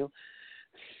every meal?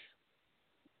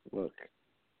 Look,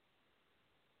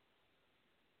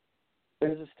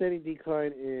 there's a steady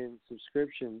decline in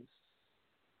subscriptions.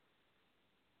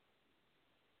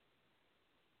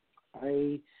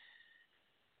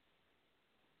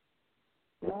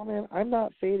 Man, I'm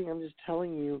not fading. I'm just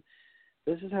telling you,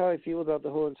 this is how I feel about the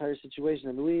whole entire situation.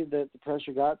 I believe that the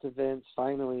pressure got to Vince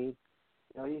finally.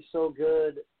 He's so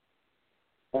good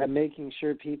at making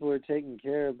sure people are taken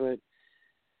care of, but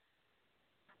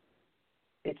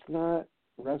it's not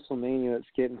WrestleMania that's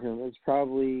getting him. It's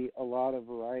probably a lot of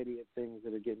variety of things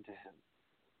that are getting to him.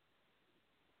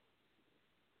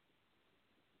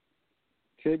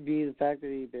 Could be the fact that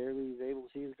he barely is able to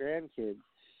see his grandkids.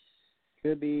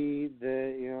 Could be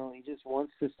that, he just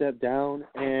wants to step down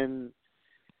and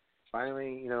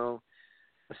finally,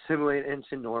 assimilate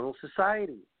into normal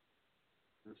society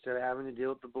instead of having to deal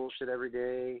with the bullshit every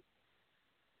day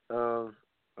of,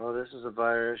 oh, this is a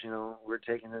virus, we're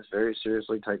taking this very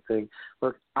seriously type thing.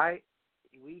 Look,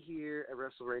 we here at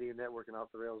Wrestle Radio Network and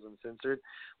Off the Rails Uncensored,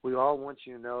 we all want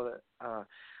you to know that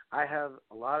I have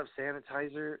a lot of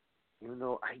sanitizer, even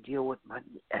though I deal with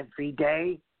money every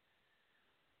day.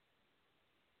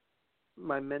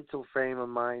 My mental frame of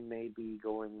mind may be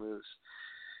going loose,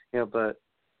 but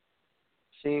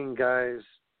seeing guys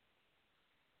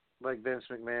like Vince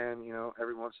McMahon,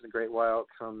 every once in a great while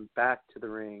come back to the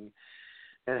ring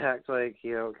and act like,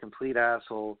 a complete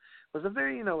asshole was a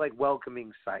very,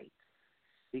 welcoming sight,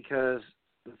 because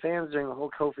the fans during the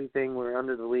whole Kofi thing were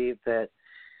under the belief that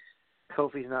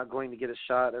Kofi's not going to get a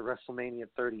shot at WrestleMania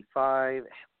 35.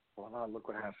 Well, now look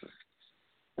what happened.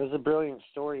 There's a brilliant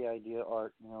story idea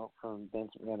arc, from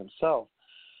Vince McMahon himself.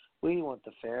 We want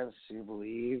the fans to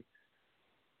believe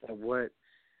that what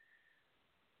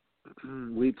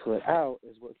we put out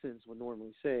is what Vince would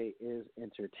normally say is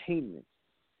entertainment.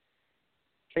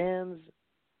 Fans,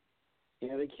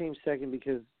 they came second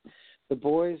because the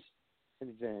boys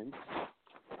and Vince,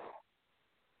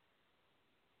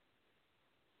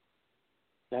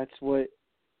 that's what,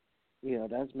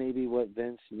 that's maybe what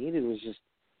Vince needed, was just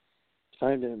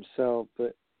time to himself.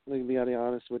 But let me be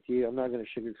honest with you, I'm not going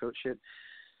to sugarcoat shit.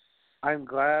 I'm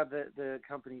glad that the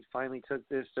company finally took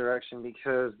this direction,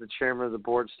 because the chairman of the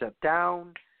board stepped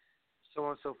down, so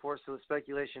on and so forth. So the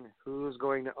speculation, who's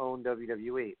going to own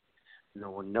WWE?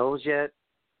 No one knows yet.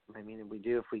 I mean, we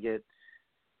do if we get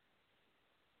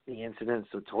the incidents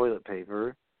of toilet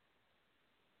paper.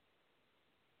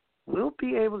 We'll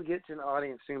be able to get to an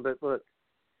audience soon, but look,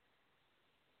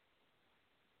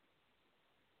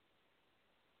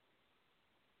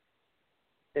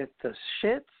 if the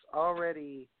shit's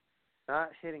already not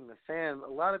hitting the fan.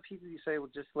 A lot of people, you say, well,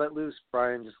 just let loose,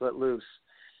 Brian, just let loose.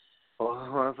 Well,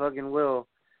 I fucking will.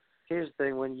 Here's the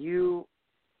thing.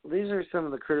 These are some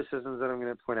of the criticisms that I'm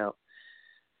going to point out.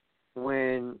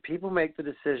 When people make the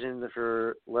decision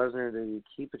for Lesnar to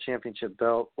keep a championship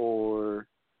belt, or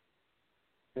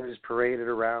they're just paraded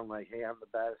around like, hey, I'm the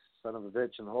best son of a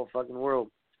bitch in the whole fucking world.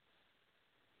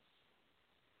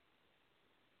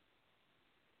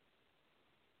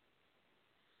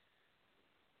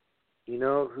 You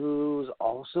know who's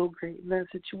also great in that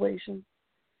situation?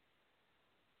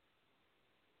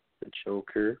 The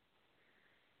Joker.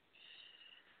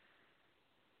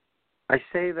 I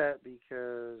say that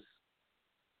because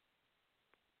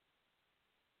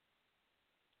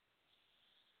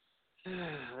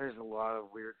there's a lot of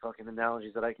weird fucking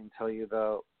analogies that I can tell you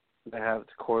about that have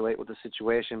to correlate with the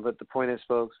situation. But the point is,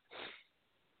 folks,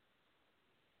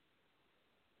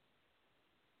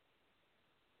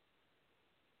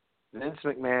 Vince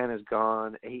McMahon is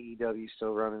gone. AEW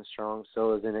still running strong.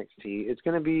 So is NXT. It's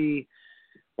going to be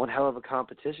one hell of a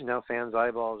competition. Now fans'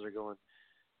 eyeballs are going,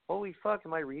 holy fuck,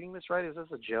 am I reading this right? Is this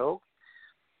a joke?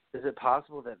 Is it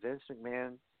possible that Vince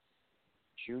McMahon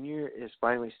Jr. is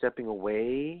finally stepping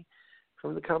away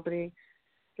from the company?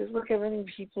 Because look how many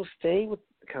people stay with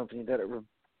the company that are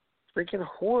freaking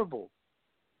horrible.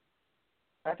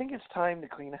 I think it's time to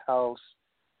clean house.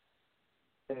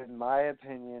 In my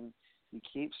opinion, you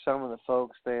keep some of the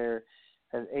folks there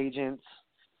as agents,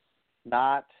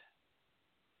 not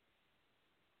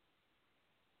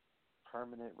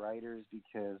permanent writers,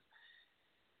 because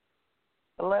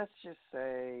let's just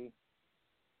say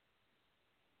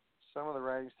some of the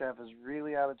writing staff is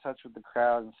really out of touch with the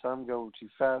crowd, and some go too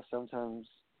fast. Sometimes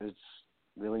it's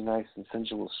really nice and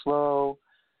sensual slow.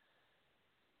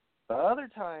 But other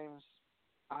times,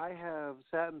 I have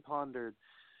sat and pondered,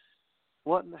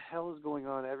 what in the hell is going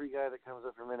on? Every guy that comes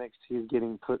up from NXT is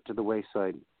getting put to the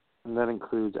wayside, and that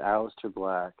includes Aleister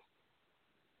Black,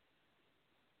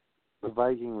 the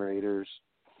Viking Raiders,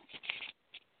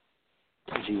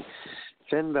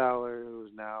 Finn Balor, who's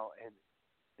now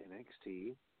in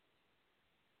NXT,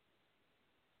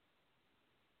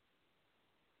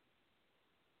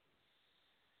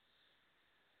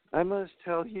 I must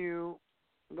tell you,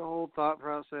 the whole thought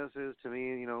process is, to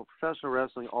me, professional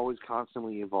wrestling always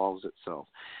constantly evolves itself.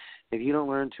 If you don't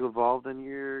learn to evolve, then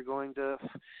you're going to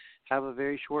have a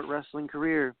very short wrestling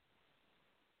career.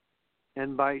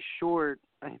 And by short,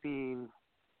 I mean,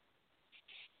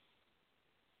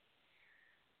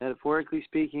 metaphorically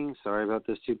speaking, sorry about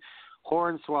this too,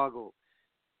 Hornswoggle.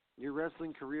 Your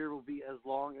wrestling career will be as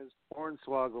long as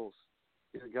Hornswoggle's.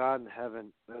 Dear God in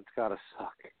heaven, that's got to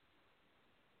suck.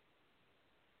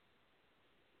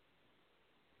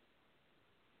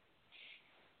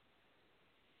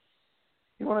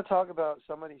 You want to talk about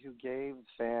somebody who gave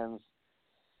fans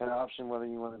an option whether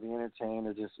you want to be entertained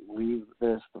or just leave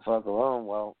this the fuck alone.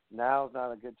 Well, now's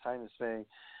not a good time to say,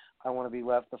 I want to be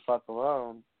left the fuck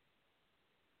alone.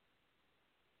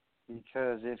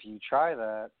 Because if you try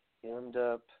that, you end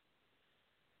up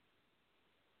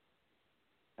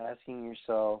asking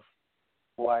yourself,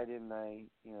 why didn't I,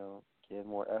 give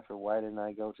more effort? Why didn't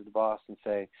I go to the boss and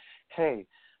say, hey,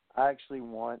 I actually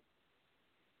want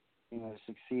to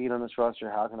succeed on this roster?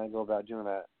 How can I go about doing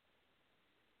that?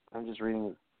 I'm just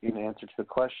reading an answer to the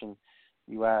question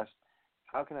you asked.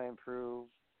 How can I improve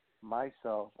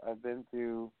myself? I've been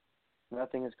through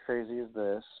nothing as crazy as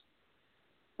this.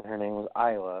 Her name was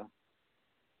Isla.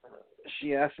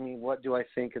 She asked me, what do I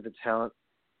think of the talent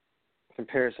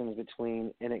comparisons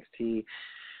between NXT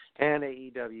and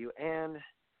AEW? And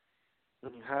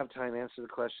when you have time, answer the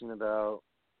question about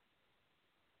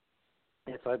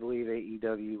if I believe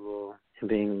AEW will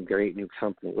be a great new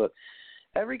company. Look,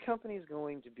 every company is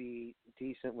going to be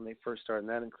decent when they first start, and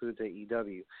that includes AEW.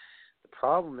 The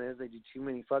problem is they do too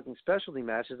many fucking specialty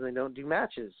matches, and they don't do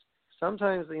matches.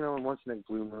 Sometimes, once in a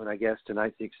blue moon, I guess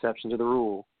tonight's the exception to the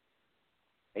rule.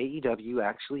 AEW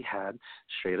actually had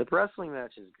straight-up wrestling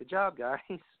matches. Good job, guys.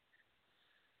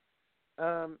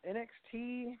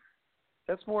 NXT,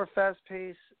 that's more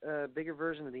fast-paced, bigger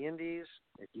version of the Indies.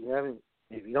 If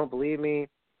you don't believe me,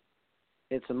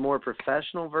 it's a more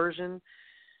professional version.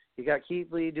 You got Keith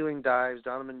Lee doing dives,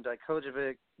 Donovan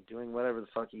Dijakovic doing whatever the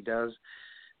fuck he does,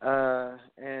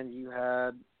 and you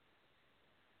had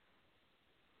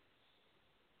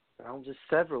just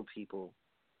several people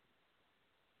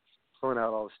pulling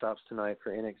out all the stops tonight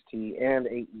for NXT and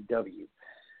AEW.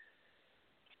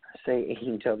 I say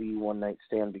AEW one night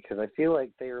stand because I feel like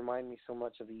they remind me so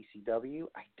much of ECW.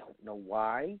 I don't know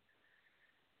why.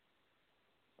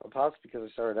 Well, possibly because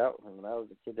I started out with them when I was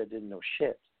a kid that didn't know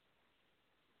shit.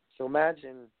 So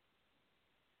imagine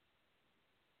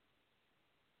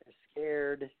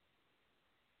scared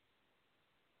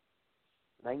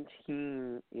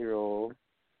 19-year-old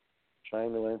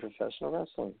trying to learn professional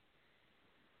wrestling.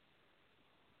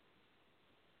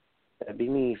 That'd be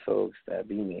me, folks. That'd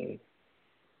be me.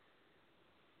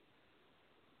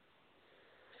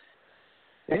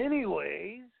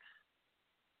 Anyways,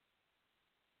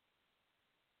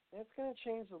 it's going to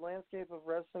change the landscape of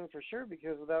wrestling for sure,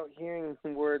 because without hearing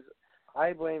the words,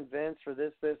 I blame Vince for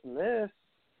this, this, and this,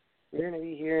 you're going to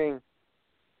be hearing,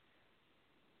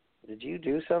 did you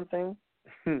do something?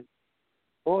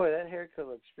 Boy, that haircut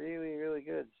looks really, really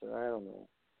good. So I don't know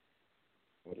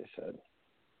what I said.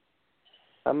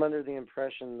 I'm under the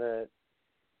impression that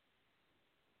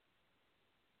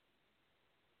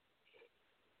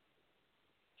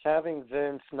having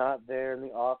Vince not there in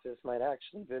the office might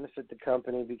actually benefit the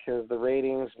company, because the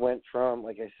ratings went from,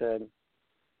 like I said,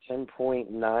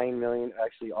 10.9 million,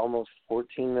 actually almost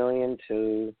 14 million,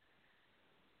 to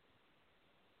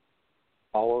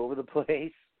all over the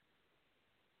place.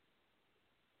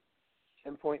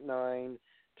 10.9,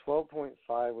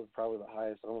 12.5 was probably the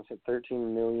highest. I almost hit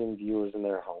 13 million viewers in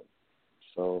their home.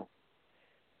 So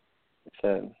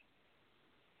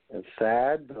it's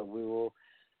sad, but we will,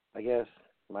 I guess,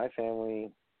 my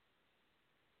family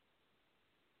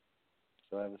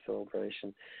still have a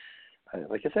celebration.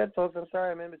 Like I said, folks, I'm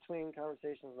sorry, I'm in between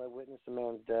conversations. I witnessed a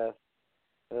man's death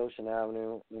at Ocean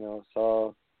Avenue.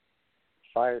 Saw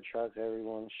fire trucks,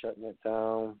 everyone shutting it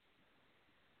down.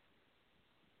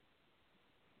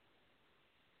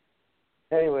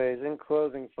 Anyways, in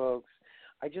closing, folks,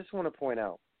 I just want to point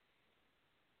out,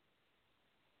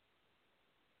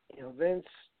 Vince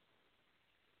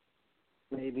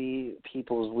may be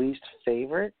people's least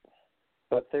favorite,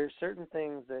 but there's certain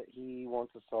things that he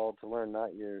wants us all to learn,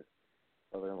 not your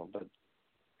brother-in-law, but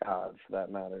God, for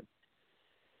that matter.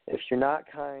 If you're not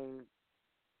kind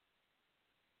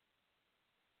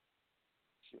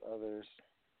to others,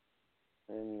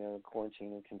 then,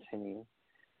 quarantine will continue.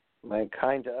 By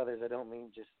kind to others, I don't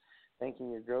mean just thanking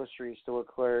your grocery store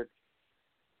clerk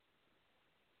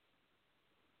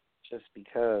just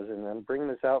because. And I'm bringing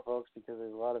this out, folks, because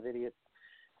there's a lot of idiots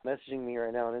messaging me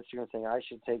right now on Instagram saying I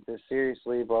should take this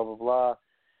seriously, blah, blah, blah.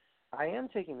 I am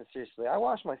taking this seriously. I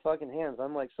wash my fucking hands,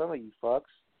 unlike some of you fucks.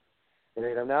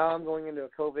 Now I'm going into a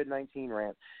COVID-19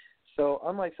 rant. So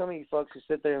unlike some of you folks who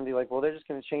sit there and be like, well, they're just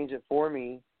going to change it for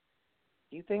me,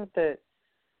 do you think that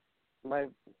my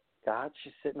God's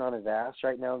just sitting on his ass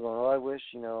right now going, oh, I wish,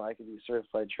 I could be a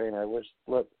certified trainer. I wish,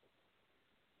 look,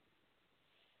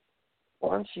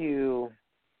 once you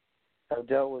have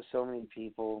dealt with so many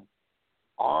people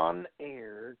on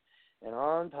air and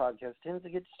on podcasts, it tends to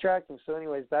get distracting. So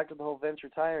anyways, back to the whole Vince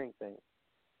retiring thing.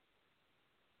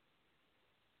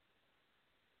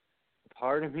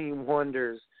 Part of me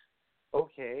wonders,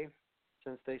 okay,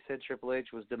 since they said Triple H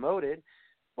was demoted,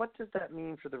 what does that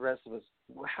mean for the rest of us?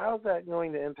 How's that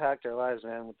going to impact our lives,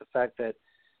 man, with the fact that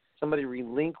somebody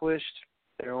relinquished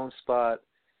their own spot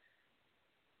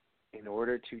in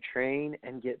order to train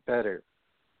and get better?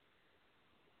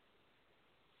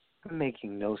 I'm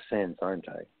making no sense, aren't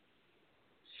I?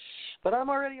 But I'm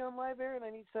already on live air, and I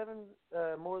need 7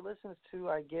 more listens till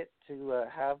I get to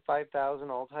have 5,000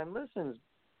 all-time listens.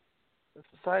 That's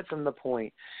aside from the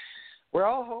point. We're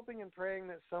all hoping and praying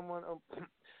that someone,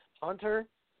 Hunter,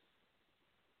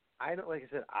 I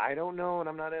don't know, and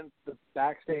I'm not in the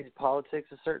backstage politics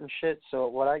of certain shit, so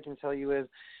what I can tell you is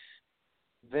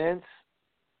Vince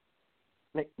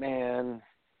McMahon,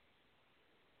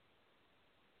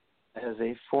 as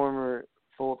a former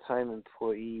full-time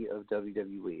employee of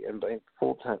WWE, and by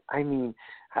full-time, I mean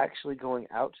actually going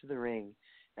out to the ring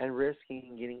and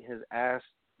risking getting his ass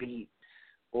beat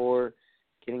or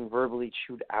getting verbally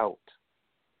chewed out,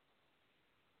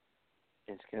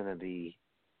 it's going to be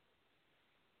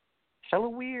hella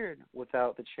weird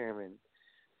without the chairman.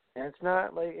 And it's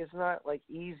not like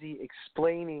easy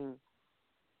explaining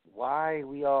why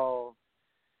we all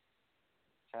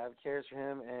have cares for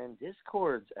him and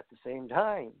discords at the same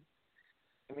time.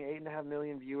 I mean, 8.5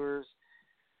 million viewers.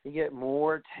 You get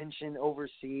more attention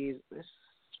overseas. This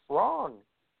is wrong.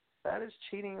 That is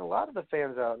cheating a lot of the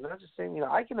fans out. I'm not just saying,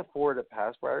 I can afford a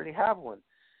passport. I already have one.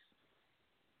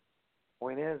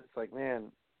 Point is, it's like,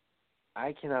 man,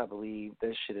 I cannot believe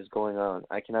this shit is going on.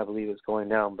 I cannot believe it's going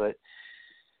down. But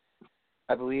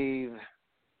I believe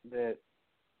that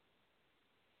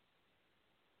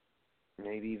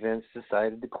maybe Vince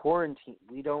decided to quarantine.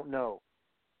 We don't know.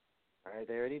 All right,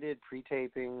 they already did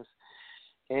pre-tapings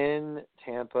in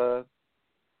Tampa,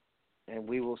 and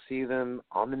we will see them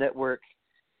on the network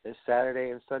this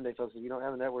Saturday and Sunday, folks. If you don't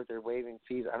have a network, they're waiving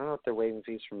fees. I don't know if they're waiving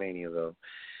fees for Mania, though.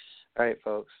 All right,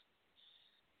 folks.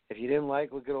 If you didn't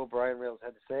like what good old Brian Rails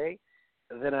had to say,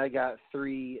 then I got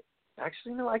 3.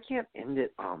 Actually, no, I can't end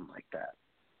it like that.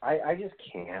 I just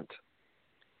can't.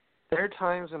 There are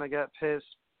times when I got pissed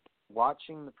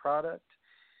watching the product,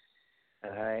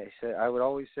 and I would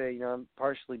always say, I'm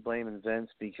partially blaming Vince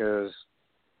because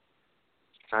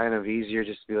it's kind of easier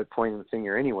just to be like pointing the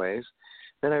finger anyways.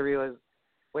 Then I realized,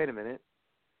 wait a minute,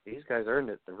 these guys earned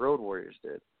it. The Road Warriors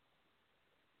did.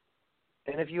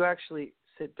 And if you actually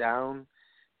sit down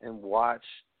and watch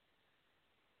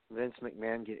Vince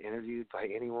McMahon get interviewed by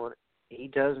anyone, he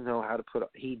does know how to put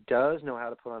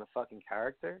on a fucking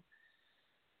character.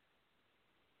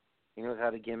 He knows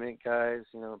how to gimmick guys,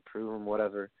 prove them,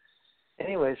 whatever.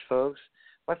 Anyways, folks,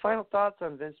 my final thoughts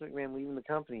on Vince McMahon leaving the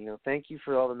company. Thank you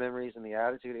for all the memories in the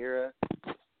Attitude Era.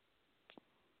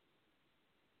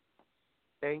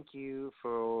 Thank you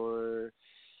for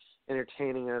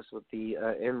entertaining us with the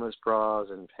endless bras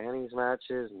and panties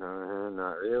matches. No,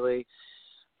 not really.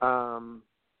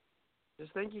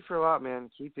 Just thank you for a lot, man.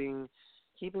 Keeping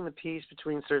the peace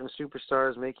between certain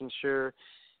superstars, making sure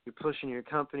you're pushing your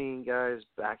company guys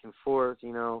back and forth,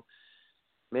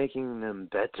 making them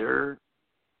better.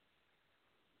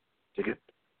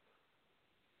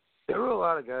 There were a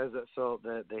lot of guys that felt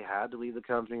that they had to leave the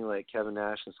company, like Kevin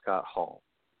Nash and Scott Hall.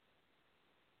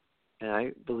 And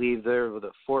I believe they're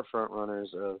the forefront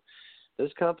runners of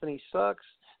this company sucks.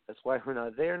 That's why we're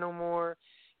not there no more,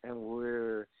 and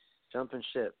we're jumping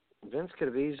ship. Vince could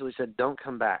have easily said, don't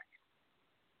come back.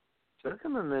 It took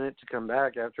him a minute to come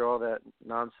back after all that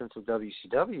nonsense with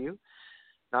WCW.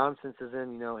 Nonsense is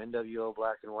in, NWO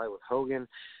Black and White with Hogan,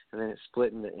 and then it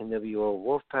split into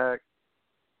NWO Wolfpack.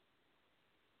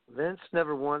 Vince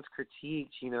never once critiqued,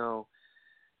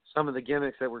 some of the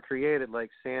gimmicks that were created,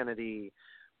 like Sanity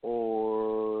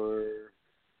or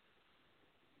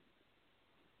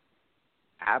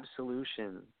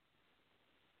Absolution.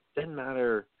 Didn't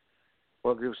matter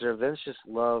what groups there. Vince just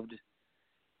loved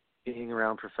being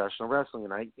around professional wrestling,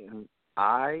 and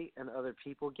I and other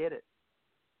people get it.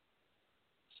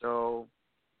 So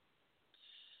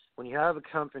when you have a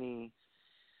company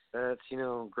that's,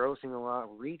 grossing a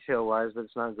lot retail-wise, but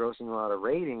it's not grossing a lot of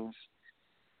ratings,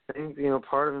 I think,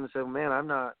 part of them said, man, I'm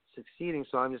not succeeding,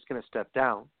 so I'm just going to step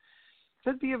down. It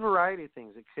could be a variety of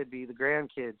things. It could be the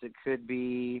grandkids. It could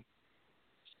be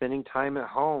spending time at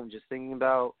home, just thinking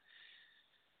about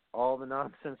all the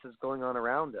nonsense that's going on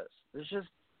around us. There's just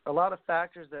a lot of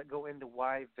factors that go into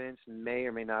why Vince may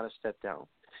or may not have stepped down.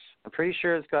 I'm pretty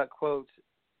sure it's got quotes,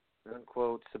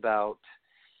 unquotes, about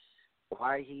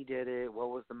why he did it, what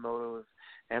was the motive,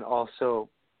 and also,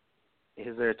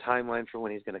 is there a timeline for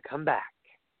when he's going to come back?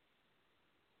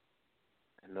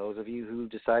 And those of you who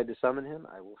decide to summon him,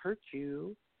 I will hurt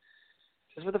you.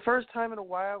 Because for the first time in a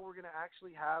while, we're going to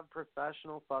actually have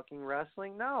professional fucking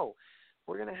wrestling. No,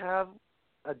 we're going to have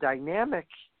a dynamic,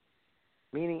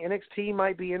 meaning NXT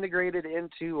might be integrated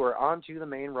into or onto the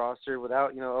main roster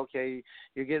without, okay,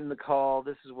 you're getting the call,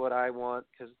 this is what I want.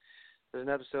 Because there's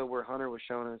an episode where Hunter was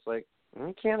shown, and it's like,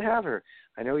 we can't have her.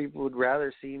 I know you would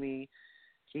rather see me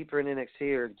keep her in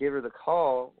NXT or give her the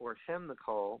call or him the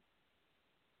call.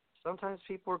 Sometimes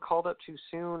people are called up too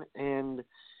soon, and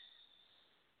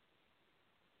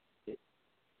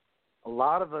a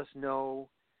lot of us know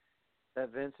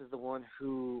that Vince is the one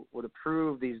who would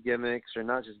approve these gimmicks, or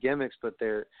not just gimmicks, but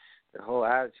their whole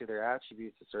attitude, their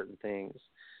attributes to certain things.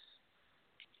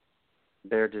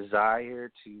 Their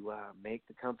desire to make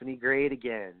the company great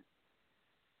again.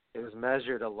 It was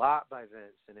measured a lot by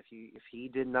Vince, and if he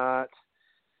did not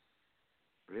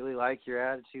really like your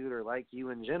attitude or like you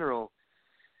in general,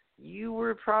 you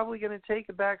were probably going to take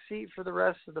a back seat for the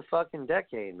rest of the fucking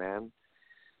decade, man.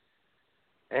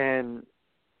 And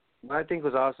what I think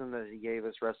was awesome that he gave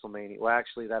us WrestleMania. Well,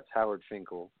 actually, that's Howard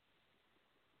Finkel.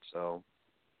 So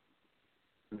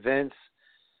Vince,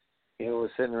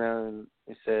 was sitting around and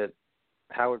he said,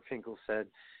 Howard Finkel said,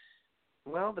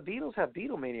 well, the Beatles have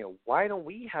Beatlemania. Why don't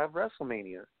we have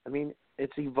WrestleMania? I mean,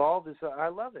 it's evolved. I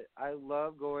love it. I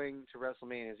love going to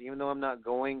WrestleManias. Even though I'm not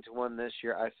going to one this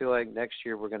year, I feel like next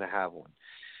year we're going to have one.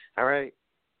 All right.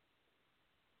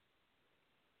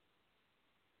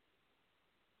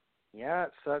 Yeah,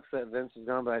 it sucks that Vince is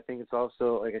gone, but I think it's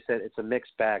also, like I said, it's a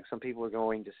mixed bag. Some people are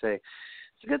going to say,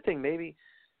 it's a good thing. Maybe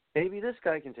this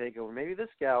guy can take over. Maybe this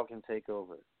gal can take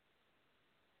over.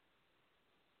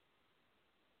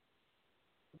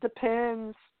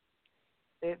 Depends.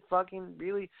 It fucking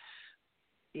really,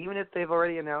 even if they've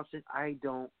already announced it, I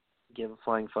don't give a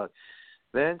flying fuck.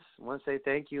 Vince, I want to say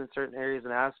thank you in certain areas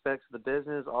and aspects of the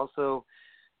business. Also,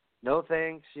 no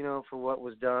thanks, for what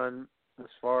was done as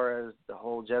far as the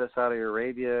whole Jeddah, Saudi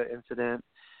Arabia incident.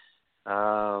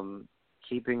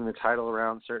 keeping the title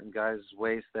around certain guys'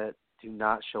 waist that do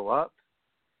not show up.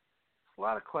 A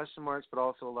lot of question marks, but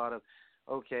also a lot of,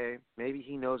 okay, maybe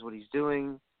he knows what he's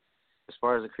doing as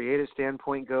far as the creative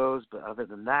standpoint goes, but other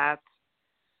than that,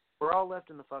 we're all left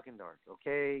in the fucking dark,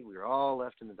 okay? We're all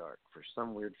left in the dark for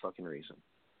some weird fucking reason.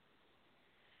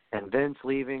 And Vince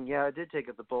leaving, yeah, it did take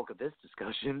up the bulk of this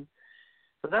discussion.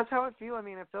 But that's how I feel. I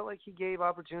mean, I felt like he gave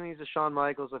opportunities to Shawn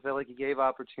Michaels. I felt like he gave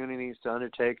opportunities to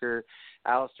Undertaker,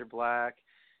 Aleister Black,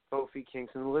 Kofi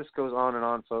Kingston. The list goes on and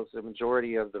on, folks. The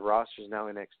majority of the roster is now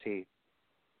NXT.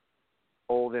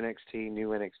 Old NXT, new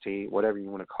NXT, whatever you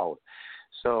want to call it.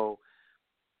 So,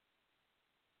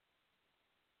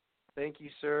 thank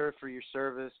you, sir, for your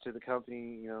service to the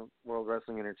company, you know, World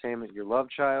Wrestling Entertainment, your love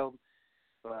child.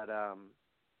 But, all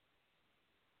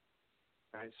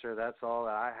right, sir, that's all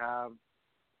that I have.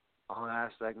 I'll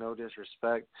ask that, no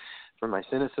disrespect for my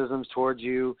cynicisms towards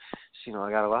you. So, you know,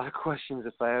 I got a lot of questions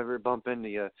if I ever bump into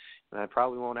you, and I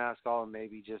probably won't ask all of them,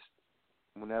 maybe just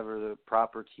whenever the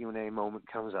proper Q&A moment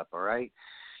comes up, all right?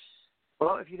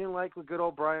 Well, if you didn't like what good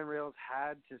old Brian Rails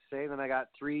had to say, then I got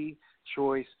 3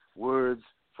 choice words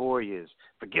for you.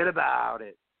 Forget about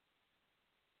it.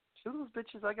 Show those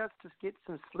bitches I got to get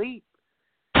some sleep.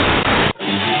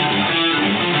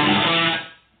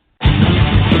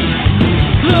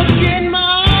 Look in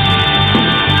my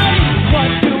eyes, what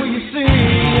do you see?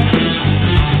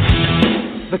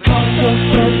 The cost of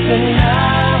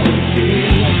personality.